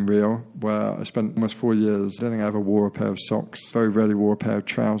lifestyle in Rio, where I spent almost 4 years. I don't think I ever wore a pair of socks, very rarely wore a pair of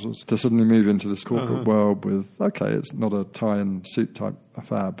trousers, to suddenly move into this corporate world with, okay, it's not a tie and suit type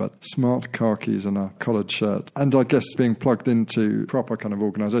affair, but smart khakis and a collared shirt. And I guess being plugged into proper kind of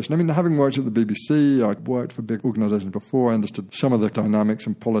organisation. I mean, having worked at the BBC, I'd worked for big organisations before. I understood some of the dynamics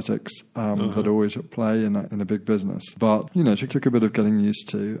and politics that are always at play in a big business. But, you know, it took a bit of getting used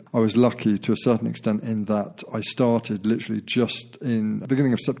to. I was lucky to a certain extent in that I started literally just in the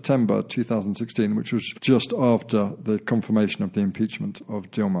beginning of September 2016, which was just after the confirmation of the impeachment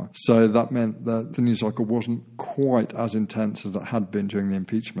of Dilma. So that meant that the news cycle wasn't quite as intense as it had been during the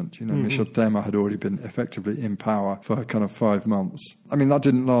impeachment. You know, Michel Temer had already been effectively in power for kind of 5 months. I mean, that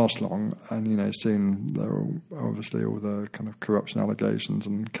didn't last long. And, you know, soon there were obviously all the kind of corruption allegations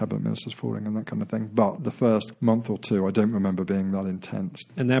and cabinet ministers falling and that kind of thing. But the first month or two, I don't remember being that intense.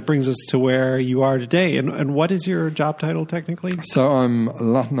 And that brings us to where you are today. And what is your job title technically? So I'm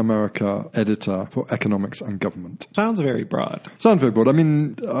Latin America editor for economics and government. Sounds very broad. Sounds very broad. I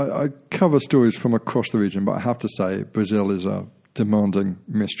mean, I cover stories from across the region, but I have to say Brazil is a demanding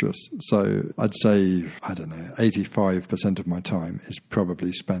mistress. So I'd say, 85% of my time is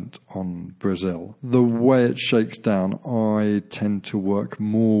probably spent on Brazil. The way it shakes down, I tend to work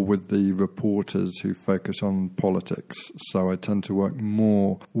more with the reporters who focus on politics. So I tend to work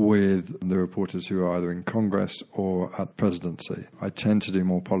more with the reporters who are either in Congress or at the presidency. I tend to do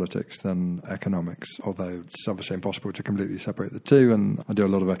more politics than economics, although it's obviously impossible to completely separate the two, and I do a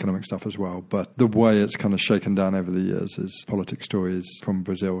lot of economic stuff as well. But the way it's kind of shaken down over the years is politics stories from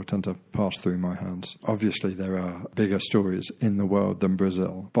Brazil tend to pass through my hands. Obviously, there are bigger stories in the world than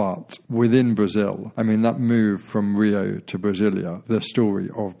Brazil, but within Brazil, I mean, that move from Rio to Brasilia, the story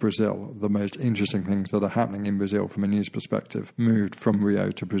of Brazil, the most interesting things that are happening in Brazil from a news perspective, moved from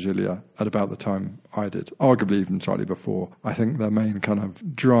Rio to Brasilia at about the time I did, arguably even slightly before. I think the main kind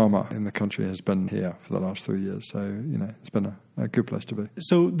of drama in the country has been here for the last 3 years, so, you know, it's been a good place to be.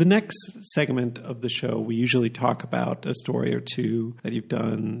 So the next segment of the show, we usually talk about a story or two that you've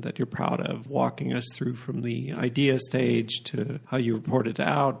done that you're proud of, walking us through from the idea stage to how you report it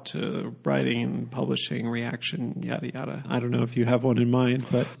out to writing, publishing, reaction, yada, yada. I don't know if you have one in mind,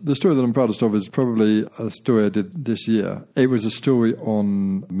 but... The story that I'm proudest of is probably a story I did this year. It was a story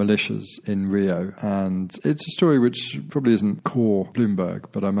on militias in Rio, and it's a story which probably isn't core Bloomberg,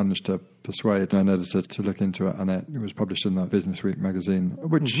 but I managed to persuade an editor to look into it, and it was published in the Business Week magazine,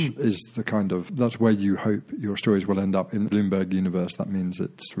 which is the kind of, that's where you hope your stories will end up in the Bloomberg universe. That means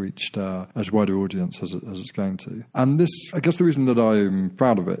it's reached as wide an audience as it's going to. And this, I guess the reason that I'm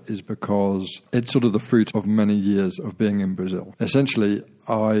proud of it is because it's sort of the fruit of many years of being in Brazil. Essentially,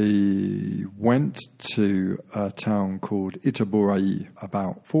 I went to a town called Itaboraí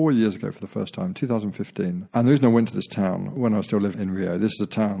about 4 years ago for the first time, 2015. And the reason I went to this town when I was still living in Rio, this is a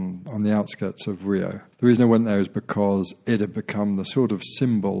town on the outskirts of Rio. The reason I went there is because it had become the sort of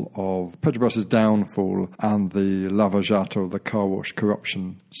symbol of Petrobras' downfall and the Lava Jato, the car wash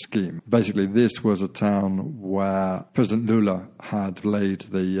corruption scheme. Basically, this was a town where President Lula had laid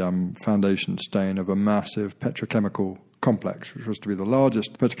the foundation stone of a massive petrochemical complex, which was to be the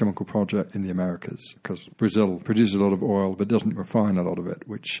largest petrochemical project in the Americas, because Brazil produces a lot of oil but doesn't refine a lot of it,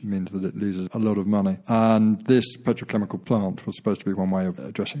 which means that it loses a lot of money. And this petrochemical plant was supposed to be one way of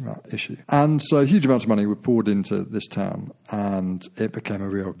addressing that issue. And so huge amounts of money were poured into this town, and it became a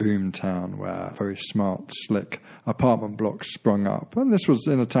real boom town where very smart, slick apartment blocks sprung up. And this was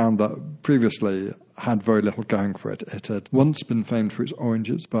in a town that previously had very little going for it. It had once been famed for its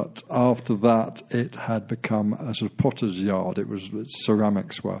oranges, but after that it had become a sort of potter's yard. Its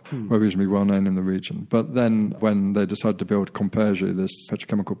ceramics were reasonably well known in the region. But then when they decided to build Comperje, this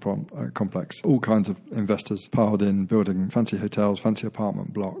petrochemical complex, all kinds of investors piled in, building fancy hotels, fancy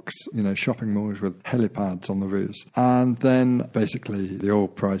apartment blocks, shopping malls with helipads on the roofs. And then basically the oil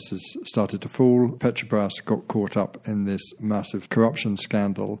prices started to fall. Petrobras got caught up in this massive corruption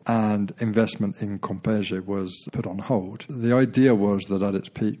scandal, and investment in Comperje was put on hold. The idea was that at its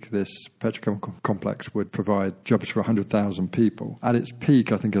peak, this petrochemical complex would provide jobs for 100,000 people. At its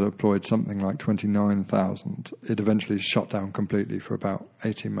peak, I think it employed something like 29,000. It eventually shut down completely for about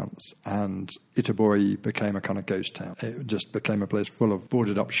 18 months, and Itaboraí became a kind of ghost town. It just became a place full of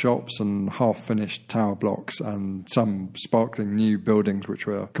boarded up shops and half-finished tower blocks and some sparkling new buildings which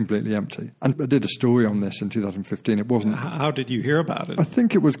were completely empty. And I did a story on this in 2015. It wasn't... How did you hear about it? I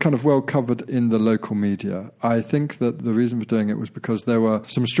think it was kind of well covered in the local media. I think that the reason for doing it was because there were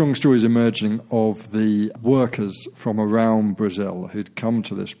some strong stories emerging of the workers from around Brazil who'd come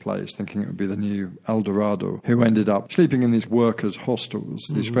to this place thinking it would be the new El Dorado, who ended up sleeping in these workers' hostels,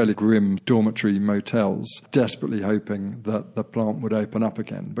 these fairly grim dormitory motels, desperately hoping that the plant would open up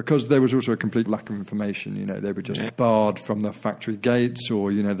again. Because there was also a complete lack of information. They were just barred from the factory gates,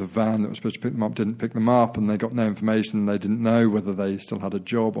 or, the van that was supposed to pick them up didn't pick them up, and they got no information. They didn't know whether they still had a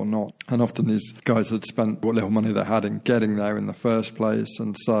job or not. And often these guys had spent what little money they had in getting there in the first place.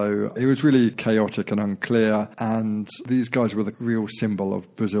 And so it was really chaotic and unclear. And these guys were the real symbol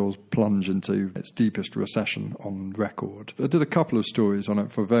of Brazil's plunge into its deepest recession on record. I did a couple of stories on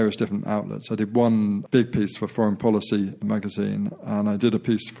it for various different outlets. I did one big piece for Foreign Policy magazine, and I did a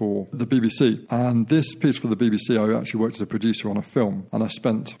piece for the BBC. And this piece for the BBC, I actually worked as a producer on a film, and I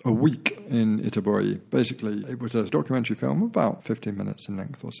spent a week in Itaboraí. Basically, it was a documentary film, about 15 minutes in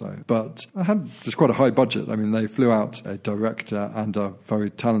length or so. But I had just quite a high budget. I mean, they flew out a director and a very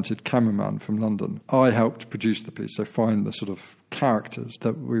talented cameraman from London. I helped produce the piece, so find the sort of characters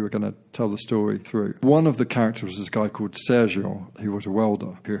that we were going to tell the story through. One of the characters was this guy called Sergio, who was a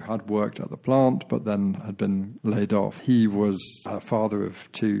welder who had worked at the plant but then had been laid off. He was a father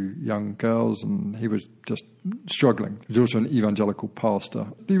of 2 young girls, and he was just struggling. He was also an evangelical pastor.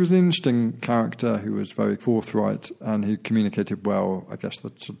 He was an interesting character who was very forthright and who communicated well, I guess,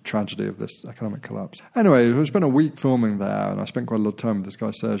 the sort of tragedy of this economic collapse. Anyway, I spent a week filming there, and I spent quite a lot of time with this guy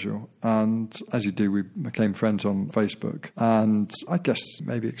Sergio. And as you do, we became friends on Facebook, and I guess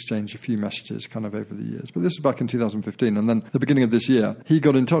maybe exchanged a few messages kind of over the years. But this was back in 2015, and then at the beginning of this year, he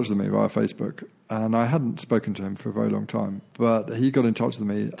got in touch with me via Facebook, and I hadn't spoken to him for a very long time, but he got in touch with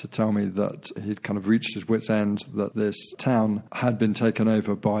me to tell me that he'd kind of reached his wit's end, that this town had been taken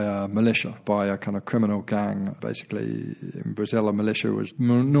over by a militia, by a kind of criminal gang. Basically, in Brazil, a militia was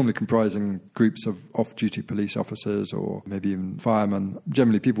normally comprising groups of off-duty police officers or maybe even firemen,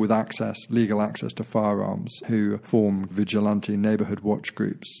 generally people with legal access to firearms, who form vigilante neighborhood watch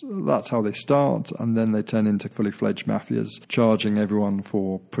groups. That's how they start, and then they turn into fully fledged mafias, charging everyone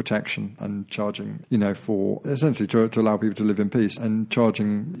for protection and charging, for essentially to allow people to live in peace, and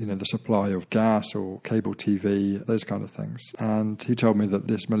charging, the supply of gas or cable TV, those kind of things. And he told me that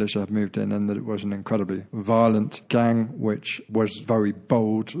this militia had moved in and that it was an incredibly violent gang which was very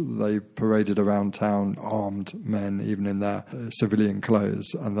bold. They paraded around town, armed men, even in their civilian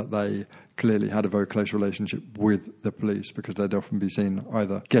clothes, and that they clearly had a very close relationship with the police, because they'd often be seen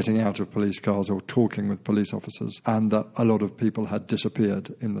either getting out of police cars or talking with police officers, and that a lot of people had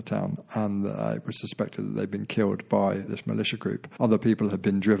disappeared in the town, and it was suspected that they'd been killed by this militia group. Other people had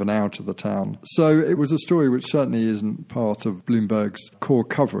been driven out of the town. So it was a story which certainly isn't part of Bloomberg's core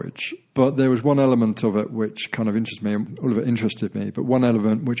coverage. But there was one element of it which kind of interested me, all of it interested me, but one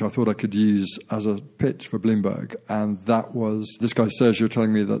element which I thought I could use as a pitch for Bloomberg, and that was this guy Sergio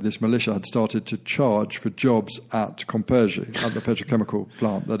telling me that this militia had started to charge for jobs at Comperje, at the petrochemical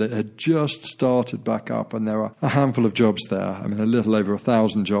plant, that it had just started back up, and there were a handful of jobs there. I mean, a little over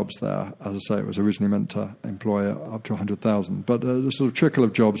 1,000 jobs there. As I say, it was originally meant to employ up to 100,000, but a sort of trickle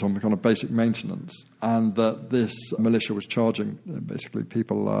of jobs on kind of basic maintenance, and that this militia was charging basically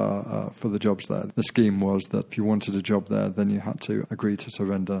people for the jobs there. The scheme was that if you wanted a job there, then you had to agree to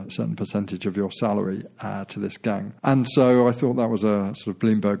surrender a certain percentage of your salary to this gang. And so I thought that was a sort of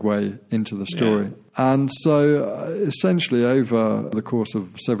Bloomberg way into the story. And so essentially over the course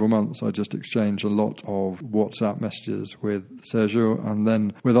of several months, I just exchanged a lot of WhatsApp messages with Sergio and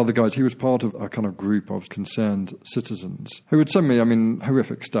then with other guys. He was part of a kind of group of concerned citizens who would send me,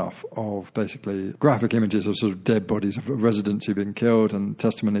 horrific stuff of basically graphic images of sort of dead bodies of residents who've been killed and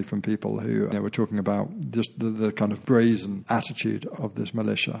testimony from people who were talking about just the kind of brazen attitude of this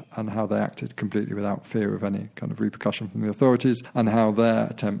militia and how they acted completely without fear of any kind of repercussion from the authorities, and how their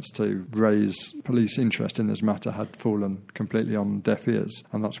attempts to raise police interest in this matter had fallen completely on deaf ears,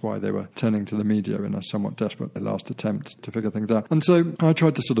 and that's why they were turning to the media in a somewhat desperate last attempt to figure things out. And so I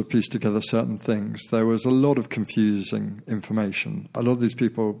tried to sort of piece together certain things. There was a lot of confusing information. A lot of these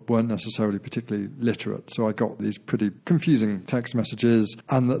people weren't necessarily particularly literate, so I got these pretty confusing text messages,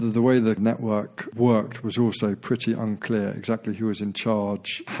 and the way the network worked was also pretty unclear exactly who was in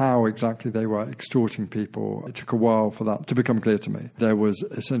charge, how exactly they were extorting people. It took a while for that to become clear to me. There was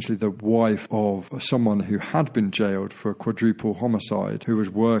essentially the wife of someone who had been jailed for a quadruple homicide who was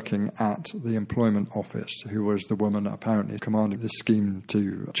working at the employment office, who was the woman apparently commanding this scheme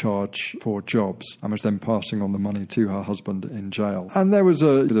to charge for jobs, and was then passing on the money to her husband in jail. And there was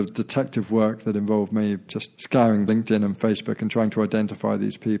a bit of detective work that involved me just scouring LinkedIn and Facebook and trying to identify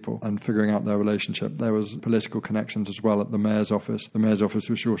these people and figuring out their relationship. There was political connections as well at the mayor's office,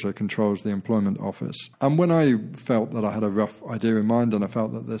 which also controls the employment office. And when I felt that I had a rough idea in mind and I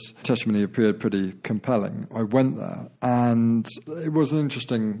felt that this testimony appeared pretty compelling, I went there, and it was an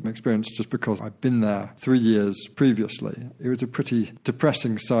interesting experience just because I'd been there 3 years previously. It was a pretty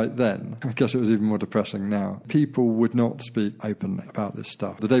depressing sight then. I guess it was even more depressing now. People would not speak openly about this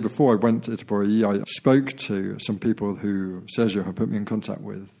stuff. The day before I went to Itaboraí, I spoke to some people who Sergio had put me in contact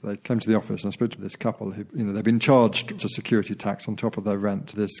with. They came to the office and I spoke to this couple who, they'd been charged a security tax on top of their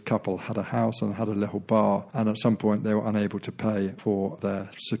rent. This couple had a house and had a little bar, and at some point they were unable to pay for their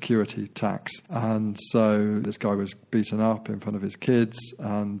security tax. And so this guy was beaten up in front of his kids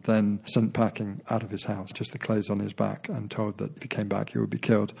and then sent packing out of his house, just the clothes on his back, and told that if he came back he would be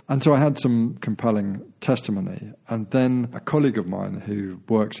killed. And so I had some compelling testimony. And then a colleague of mine who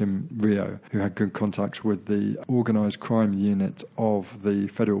works in Rio, who had good contacts with the organised crime unit of the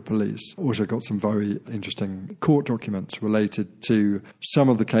federal police, also got some very interesting court documents related to some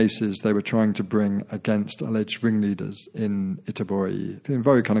of the cases they were trying to bring against alleged ringleaders in Itaboraí. In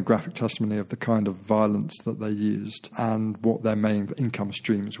very kind of graphic testimony of the kind of violence that they used and what their main income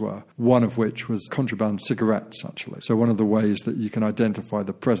streams were, one of which was contraband cigarettes, actually. So one of the ways that you can identify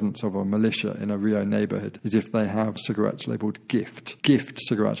the presence of a militia in a Rio neighbourhood is if they have cigarettes labelled gift. Gift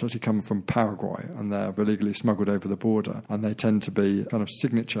cigarettes actually come from Paraguay, and they're illegally smuggled over the border, and they tend to be kind of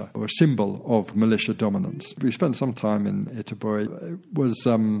signature or a symbol of militia dominance. We spent some time in Itaboraí. It was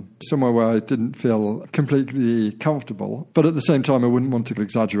somewhere where I didn't feel completely comfortable, but at the same time I wouldn't want to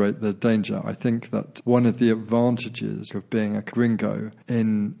exaggerate the danger. I think that one of the advantages of being a gringo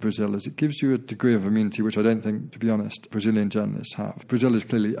in Brazil is it gives you a degree of immunity which I don't think, to be honest, Brazilian journalists have. Brazil is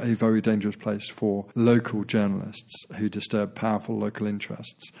clearly a very dangerous place for local journalists who disturb powerful local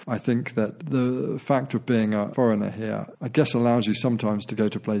interests. I think that the fact of being a foreigner here, I guess, allows you sometimes to go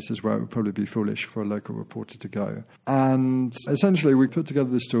to places where it would probably be foolish for a local reporter to go. And essentially we put together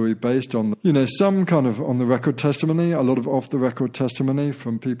this story based on, some kind of on-the-record testimony, a lot of off-the-record testimony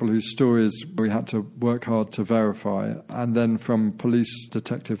from people whose stories we had to work hard to verify, and then from police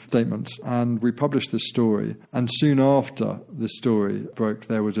detective statements. And we published this story, and soon after this story broke,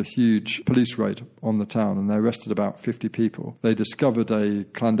 there was a huge police raid on the town, and they arrested about 50 people. They discovered a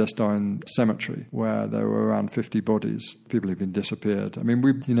clandestine cemetery where there were around 50 bodies, people who've been disappeared. I mean,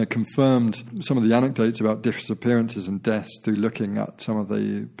 we confirmed some of the anecdotes about disappearances and deaths through looking at some of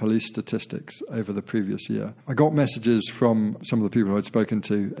the police statistics over the previous year. I got messages from some of the people I'd spoken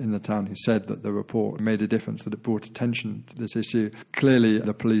to in the town who said that the report made a difference, that it brought attention to this issue. Clearly,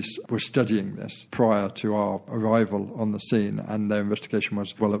 the police were studying this prior to our arrival on the scene, and their investigation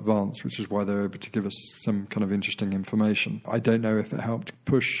was well advanced, which is why they were able to give us some kind of interesting information. I don't know if it helped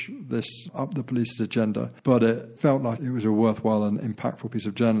push this up the police's agenda, but it felt like it was a worthwhile and impactful piece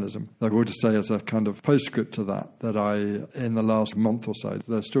of journalism. I would just say as a kind of postscript to that in the last month or so,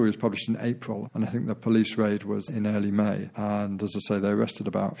 the story was published in April, and I think the police raid was in early May. And as I say, they arrested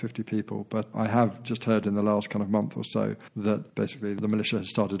about 50 people. But I have just heard in the last kind of month or so that basically the militia has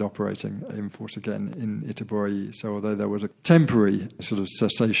started operating in force again in Itaboraí. So although there was a temporary sort of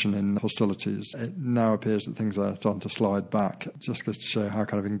cessation in hostilities, it now appears that things are starting to slide back. It just goes to show how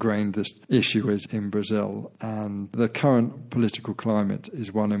kind of ingrained this issue is in Brazil. And the current political climate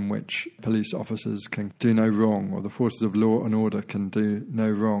is one in which police officers can do no wrong, or the forces of law and order can do no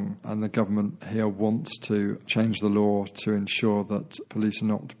wrong. And the government here wants to change the law to ensure that police are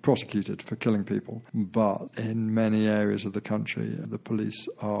not prosecuted prosecuted for killing people. But in many areas of the country, the police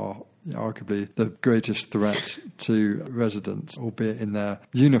are arguably the greatest threat to residents, albeit in their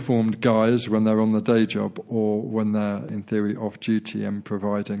uniformed guise when they're on the day job or when they're, in theory, off duty and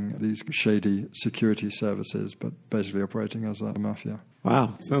providing these shady security services, but basically operating as a mafia.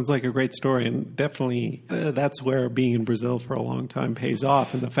 Wow, sounds like a great story, and definitely that's where being in Brazil for a long time pays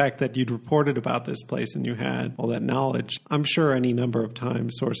off. And the fact that you'd reported about this place and you had all that knowledge, I'm sure any number of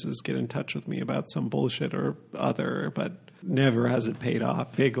times sources get in touch with me about some bullshit or other, but never has it paid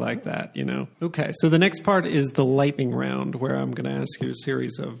off big like that, you know? Okay, so the next part is the lightning round, where I'm going to ask you a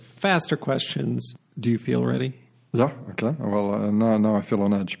series of faster questions. Do you feel ready? Yeah, okay. Well, now I feel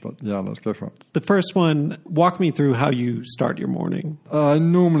on edge, but yeah, let's go for it. The first one, walk me through how you start your morning. I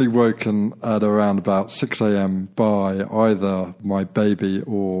normally woken at around about 6 a.m. by either my baby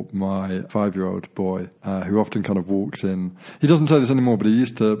or my 5-year-old boy, who often kind of walks in. He doesn't say this anymore, but he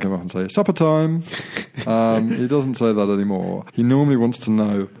used to come up and say, supper time. He doesn't say that anymore. He normally wants to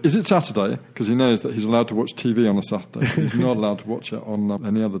know, is it Saturday? Because he knows that he's allowed to watch TV on a Saturday. He's not allowed to watch it on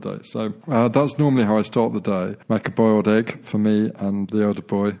any other day. So that's normally how I start the day. Make a boiled egg for me and the older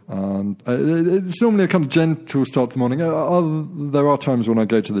boy. And it's normally a kind of gentle start to the morning. There are times when I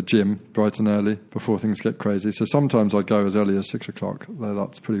go to the gym bright and early before things get crazy. So sometimes I go as early as 6 o'clock.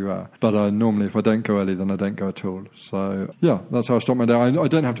 That's pretty rare. But normally if I don't go early, then I don't go at all. So yeah, that's how I start my day. I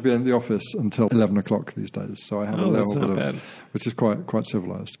don't have to be in the office until 11 o'clock these days. So I have a little bit of, which is quite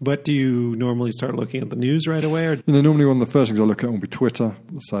civilized. But do you normally start looking at the news right away? Or? Normally one of the first things I look at will be Twitter.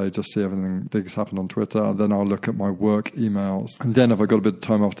 So just see everything big has happened on Twitter. Then I'll look at my work emails. And then if I've got a bit of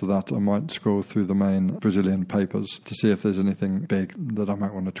time after that, I might scroll through the main Brazilian papers to see if there's anything big that I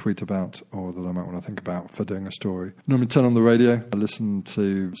might want to tweet about or that I might want to think about for doing a story. Normally turn on the radio. I listen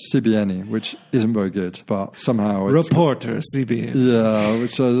to CBN, which isn't very good, but somehow it's... Reporter, CBN. Yeah,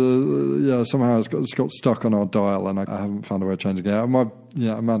 which somehow it's got stuck on our dial and I haven't found a way of changing it.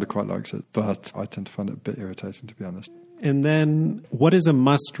 Amanda quite likes it, but I tend to find it a bit irritating, to be honest. And then what is a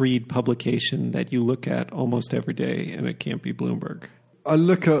must-read publication that you look at almost every day, and it can't be Bloomberg? I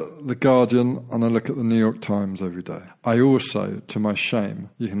look at The Guardian and I look at the New York Times every day. I also, to my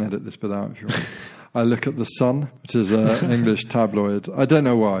shame, you can edit this bit out if you want, I look at The Sun, which is an English tabloid. I don't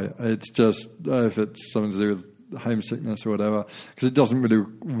know why. It's just, if it's something to do with homesickness or whatever, because it doesn't really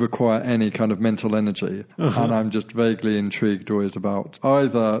require any kind of mental energy. And I'm just vaguely intrigued always about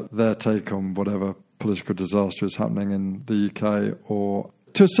either their take on whatever political disaster is happening in the UK, or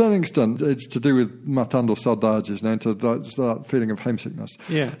to a certain extent it's to do with matando saudades, to that feeling of homesickness.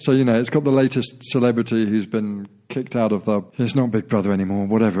 Yeah. So, it's got the latest celebrity who's been kicked out of it's not Big Brother anymore,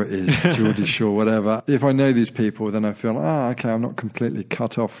 whatever it is, Geordie Shore, whatever. If I know these people, then I feel, okay, I'm not completely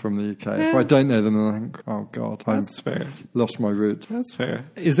cut off from the UK. Yeah. If I don't know them, then I think, oh God, that's fair. Lost my roots. That's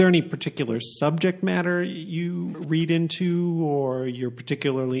fair. Is there any particular subject matter you read into or you're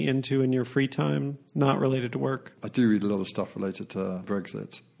particularly into in your free time, not related to work? I do read a lot of stuff related to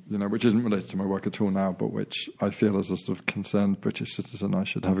Brexit. Which isn't related to my work at all now, but which I feel as a sort of concerned British citizen I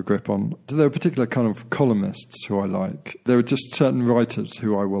should have a grip on. There are particular kind of columnists who I like. There are just certain writers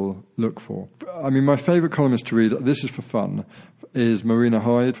who I will look for. I mean, my favourite columnist to read, this is for fun, is Marina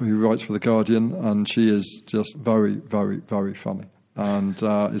Hyde, who writes for The Guardian, and she is just very, very, very funny. And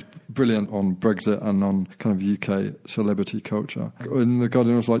is brilliant on Brexit and on kind of UK celebrity culture. In The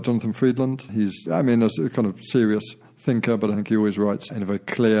Guardian, I was like Jonathan Friedland. He's a kind of serious thinker, but I think he always writes in a very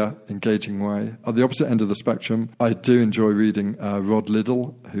clear, engaging way. At the opposite end of the spectrum, I do enjoy reading Rod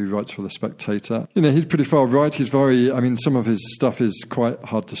Liddell, who writes for The Spectator. He's pretty far right. He's some of his stuff is quite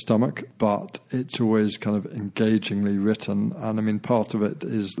hard to stomach, but it's always kind of engagingly written. And part of it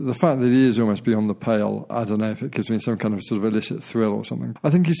is the fact that he is almost beyond the pale. I don't know if it gives me some kind of sort of illicit thrill or something. I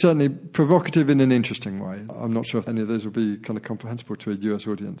think he's certainly provocative in an interesting way. I'm not sure if any of those will be kind of comprehensible to a US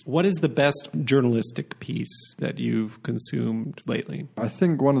audience. What is the best journalistic piece that you've consumed lately? I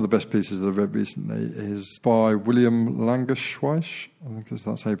think one of the best pieces that I've read recently is by William Langerschweich. I think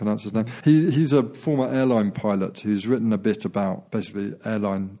that's how you pronounce his name. He's a former airline pilot who's written a bit about basically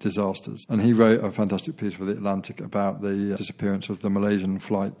airline disasters. And he wrote a fantastic piece for The Atlantic about the disappearance of the Malaysian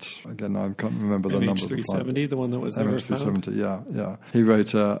flight. Again, I can't remember the number of the flight. MH370, the one that was never found? MH370, yeah. He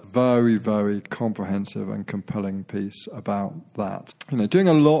wrote a very, very comprehensive and compelling piece about that. Doing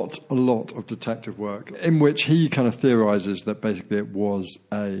a lot of detective work in which he kind of theorizes that basically it was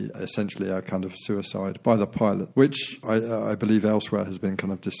essentially a kind of suicide by the pilot, which I believe elsewhere has been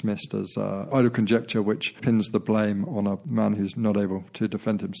kind of dismissed as idle conjecture, which pins the blame on a man who's not able to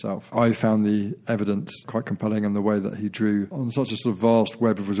defend himself. I found the evidence quite compelling in the way that he drew on such a sort of vast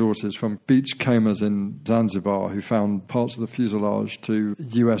web of resources, from beachcombers in Zanzibar who found parts of the fuselage to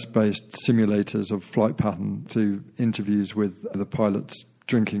US-based simulators of flight pattern to interviews with the pilots'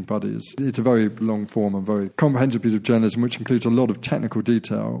 drinking buddies. It's a very long form and very comprehensive piece of journalism which includes a lot of technical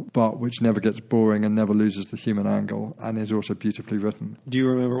detail but which never gets boring and never loses the human angle, and is also beautifully written. Do you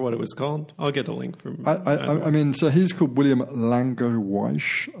remember what it was called? I'll get a link from... I mean, so he's called William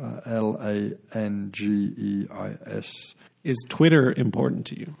Langewiesz, Langeis. Is Twitter important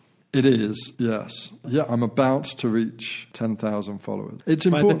to you? It is, yes. Yeah, I'm about to reach 10,000 followers. It's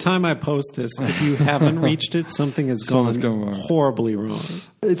important. By the time I post this, if you haven't reached it, something has gone horribly wrong.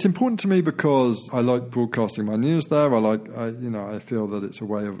 It's important to me because I like broadcasting my news there. I feel that it's a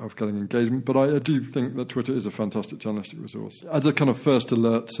way of getting engagement. But I do think that Twitter is a fantastic journalistic resource. As a kind of first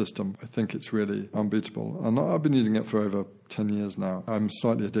alert system, I think it's really unbeatable. And I've been using it for over 10 years now. I'm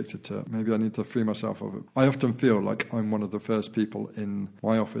slightly addicted to it. Maybe I need to free myself of it. I often feel like I'm one of the first people in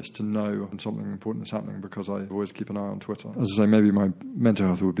my office to know when something important is happening because I always keep an eye on Twitter. As I say, maybe my mental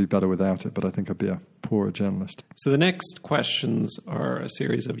health would be better without it, but I think I'd be a poorer journalist. So the next questions are a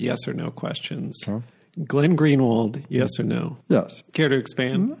series of yes or no questions. Huh? Glenn Greenwald, yes or no? Yes. Care to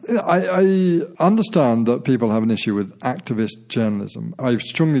expand? I understand that people have an issue with activist journalism. I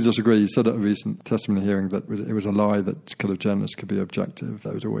strongly disagree. He said at a recent testimony hearing that it was a lie that kind of journalists could be objective.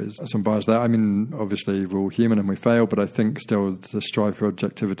 There was always some bias there. I mean, obviously we're all human and we fail, but I think still the strive for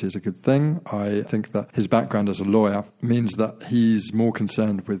objectivity is a good thing. I think that his background as a lawyer means that he's more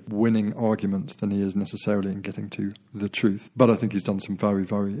concerned with winning arguments than he is necessarily in getting to the truth. But I think he's done some very,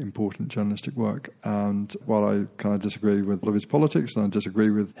 very important journalistic work. And while I kind of disagree with all of his politics and I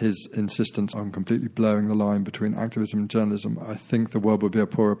disagree with his insistence on completely blurring the line between activism and journalism, I think the world would be a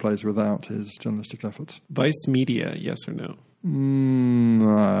poorer place without his journalistic efforts. Vice Media, yes or no?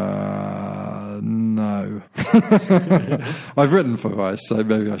 No. I've written for Vice, so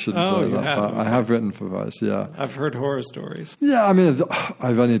maybe I shouldn't say that. But I have written for Vice, yeah. I've heard horror stories. Yeah, I mean,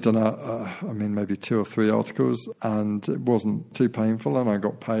 I've only done, maybe 2 or 3 articles, and it wasn't too painful, and I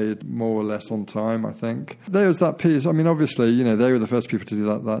got paid more or less on time, I think. There was that piece, I mean, obviously, they were the first people to do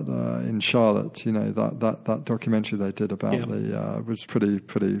that in Charlotte, that documentary they did about was pretty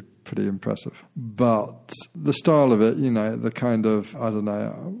impressive. But the style of it, the kind of, I don't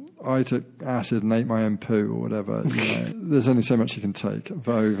know, I took acid and ate my own poo or whatever, there's only so much you can take.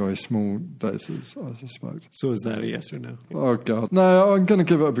 Very, very small doses, I suspect. So is that a yes or no? Oh, God. No, I'm going to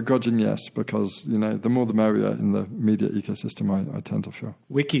give it a begrudging yes because, the more the merrier in the media ecosystem, I tend to feel.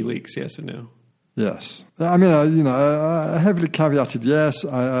 WikiLeaks, yes or no? Yes. I mean, a heavily caveated yes.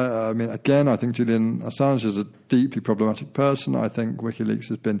 I mean, again, I think Julian Assange is a deeply problematic person. I think WikiLeaks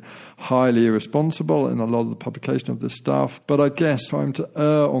has been highly irresponsible in a lot of the publication of this stuff. But I guess I'm to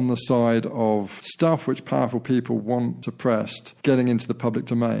err on the side of stuff which powerful people want suppressed getting into the public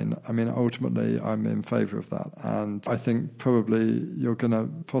domain. I mean, ultimately, I'm in favour of that. And I think probably you're going to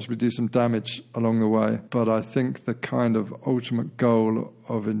possibly do some damage along the way. But I think the kind of ultimate goal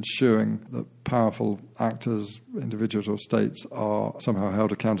of ensuring that powerful actors, individuals or states are somehow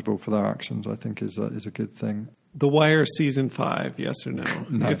held accountable for their actions, I think is a good thing. The Wire Season 5, yes or no?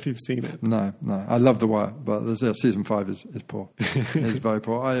 No. If you've seen it. No. I love The Wire, but Season 5 is poor. It's very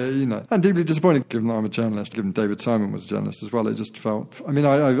poor. And deeply disappointed, given that I'm a journalist, given David Simon was a journalist as well. It just felt... I mean,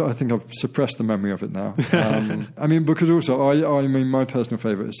 I think I've suppressed the memory of it now. I mean, because also, my personal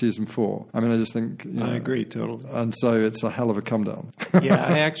favourite is Season 4. I mean, I just think... I agree, totally. And so it's a hell of a come down. Yeah,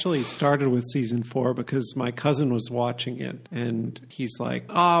 I actually started with Season 4 because my cousin was watching it, and he's like,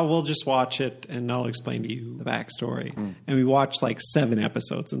 we'll just watch it, and I'll explain to you the backstory. And we watched like 7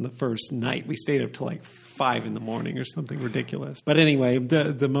 episodes in the first night. We stayed up till like 5 in the morning or something ridiculous. But anyway,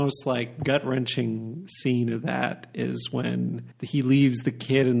 the most like gut-wrenching scene of that is when he leaves the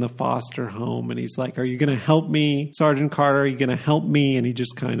kid in the foster home and he's like, "Are you going to help me, Sergeant Carter? Are you going to help me?" And he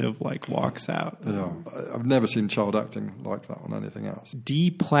just kind of like walks out. Yeah, I've never seen child acting like that on anything else.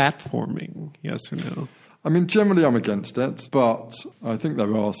 Deplatforming, yes or no? I mean, generally I'm against it, but I think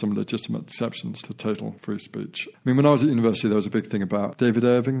there are some legitimate exceptions to total free speech. I mean, when I was at university, there was a big thing about David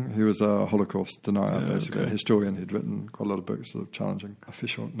Irving, who was a Holocaust denier, basically, a historian who'd written quite a lot of books sort of challenging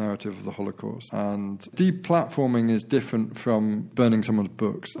official narrative of the Holocaust. And deplatforming is different from burning someone's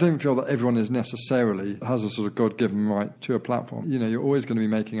books. I don't feel that everyone has a sort of God-given right to a platform. You're always going to be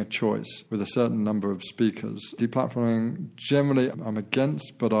making a choice with a certain number of speakers. Deplatforming, generally, I'm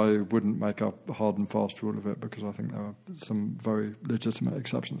against, but I wouldn't make a hard and fast rule rule of it, because I think there are some very legitimate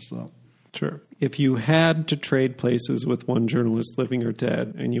exceptions to that. Sure. If you had to trade places with one journalist, living or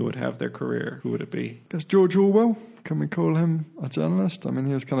dead, and you would have their career, who would it be? I guess George Orwell. Can we call him a journalist? I mean,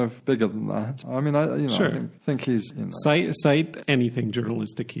 he was kind of bigger than that. I mean, sure. I think he's... Cite anything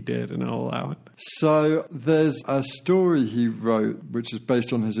journalistic he did, and I'll allow it. So there's a story he wrote, which is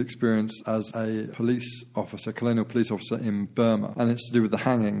based on his experience as a police officer, colonial police officer in Burma. And it's to do with the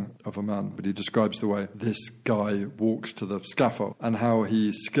hanging of a man. But he describes the way this guy walks to the scaffold and how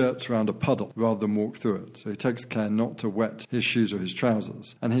he skirts around a puddle rather than walk through it. So he takes care not to wet his shoes or his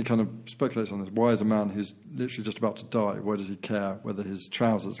trousers. And he kind of speculates on this. Why is a man who's literally just about to die, why does he care whether his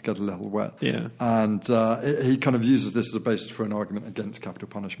trousers get a little wet? Yeah. And he kind of uses this as a basis for an argument against capital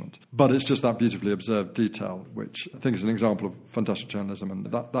punishment. But it's just that beautifully observed detail, which I think is an example of fantastic journalism. And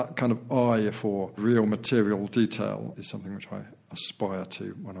that kind of eye for real material detail is something which I aspire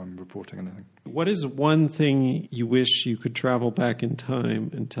to when I'm reporting anything. What is one thing you wish you could travel back in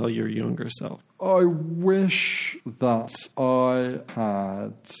time and tell your younger self? I wish that I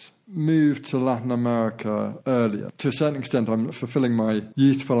had moved to Latin America earlier. To a certain extent, I'm fulfilling my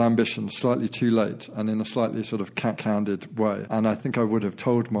youthful ambitions slightly too late and in a slightly sort of cat-handed way. And I think I would have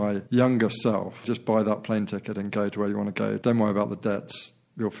told my younger self, just buy that plane ticket and go to where you want to go. Don't worry about the debts.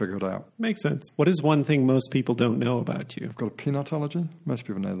 You'll figure it out. Makes sense. What is one thing most people don't know about you? I've got a peanut allergy. Most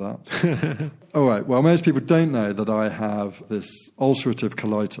people know that. All right. Well, most people don't know that I have this ulcerative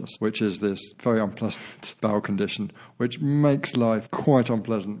colitis, which is this very unpleasant bowel condition, which makes life quite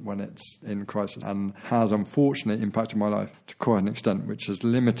unpleasant when it's in crisis and has unfortunately impacted my life to quite an extent, which has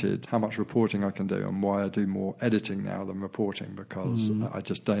limited how much reporting I can do and why I do more editing now than reporting, because I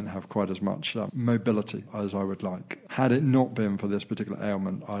just don't have quite as much mobility as I would like. Had it not been for this particular ailment,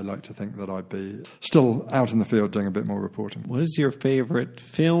 I like to think that I'd be still out in the field doing a bit more reporting. What is your favorite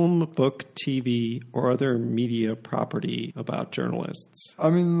film, book, TV, or other media property about journalists? I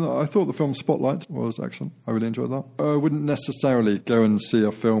mean, I thought the film Spotlight was excellent. I really enjoyed that. I wouldn't necessarily go and see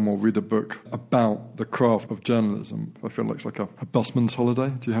a film or read a book about the craft of journalism. I feel like it's like a busman's holiday.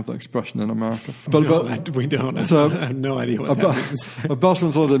 Do you have that expression in America? We don't. So, I have no idea what that means. A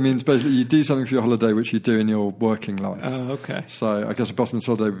busman's holiday means basically you do something for your holiday which you do in your working life. Okay. So I guess a busman's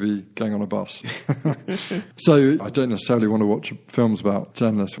holiday would be going on a bus. So I don't necessarily want to watch films about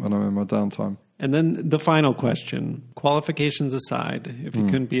journalists when I'm in my downtime. And then the final question, qualifications aside, if you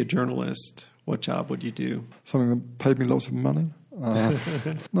couldn't be a journalist, what job would you do? Something that paid me lots of money.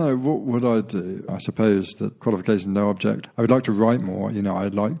 No, what would I do? I suppose that qualification, no object. I would like to write more.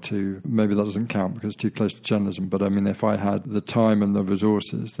 I'd like to, maybe that doesn't count because it's too close to journalism, but I mean, if I had the time and the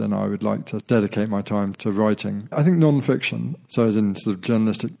resources, then I would like to dedicate my time to writing. I think non-fiction, so as in sort of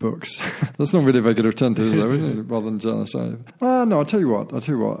journalistic books. That's not really a very good alternative, though, isn't it? Rather than journalist. No, I'll tell you what,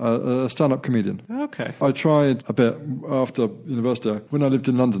 a stand-up comedian. Okay. I tried a bit after university. When I lived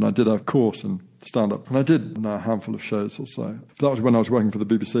in London, I did a course in stand-up, and I did a handful of shows or so. But that was when I was working for the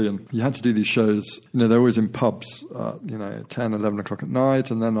BBC, and you had to do these shows, they're always in pubs, 10, 11 o'clock at night,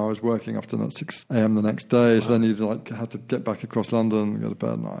 and then I was working after at 6 a.m. the next day, so then you had to get back across London and go to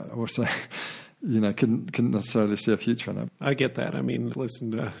bed, and I also couldn't necessarily see a future in it. I get that. I mean,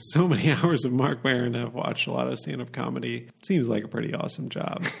 listen to so many hours of Mark Maron. I've watched a lot of stand-up comedy. Seems like a pretty awesome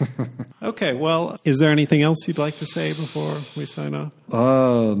job. Okay, well, is there anything else you'd like to say before we sign off?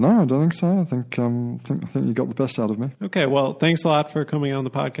 No, I don't think so. I think you got the best out of me. Okay, well, thanks a lot for coming on the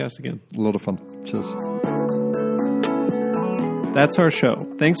podcast again. A lot of fun. Cheers. That's our show.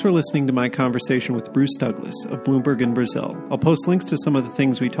 Thanks for listening to my conversation with Bruce Douglas of Bloomberg in Brazil. I'll post links to some of the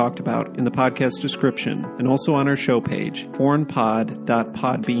things we talked about in the podcast description and also on our show page,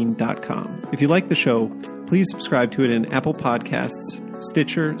 foreignpod.podbean.com. If you like the show, please subscribe to it in Apple Podcasts,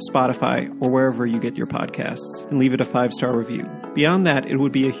 Stitcher, Spotify, or wherever you get your podcasts, and leave it a 5-star review. Beyond that, it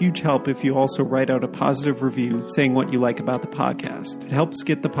would be a huge help if you also write out a positive review saying what you like about the podcast. It helps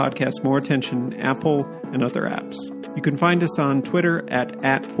get the podcast more attention in Apple and other apps. You can find us on Twitter at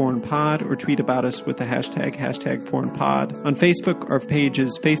 @foreignpod or tweet about us with the hashtag #foreignpod. On Facebook, our page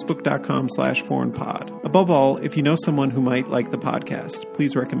is facebook.com/foreignpod. Above all, if you know someone who might like the podcast,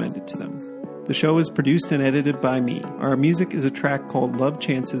 please recommend it to them. The show is produced and edited by me. Our music is a track called Love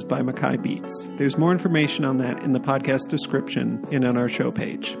Chances by Mackay Beats. There's more information on that in the podcast description and on our show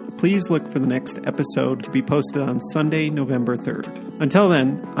page. Please look for the next episode to be posted on Sunday, November 3rd. Until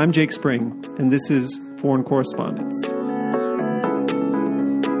then, I'm Jake Spring, and this is Foreign Correspondence.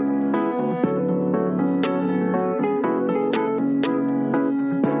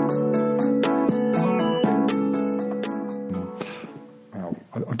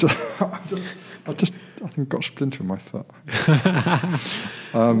 I think I got a splinter in my foot.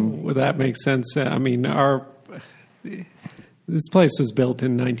 Well, that makes sense. I mean, this place was built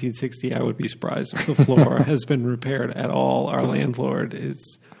in 1960. I would be surprised if the floor has been repaired at all. Our landlord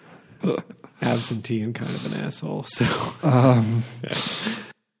is absentee and kind of an asshole. So,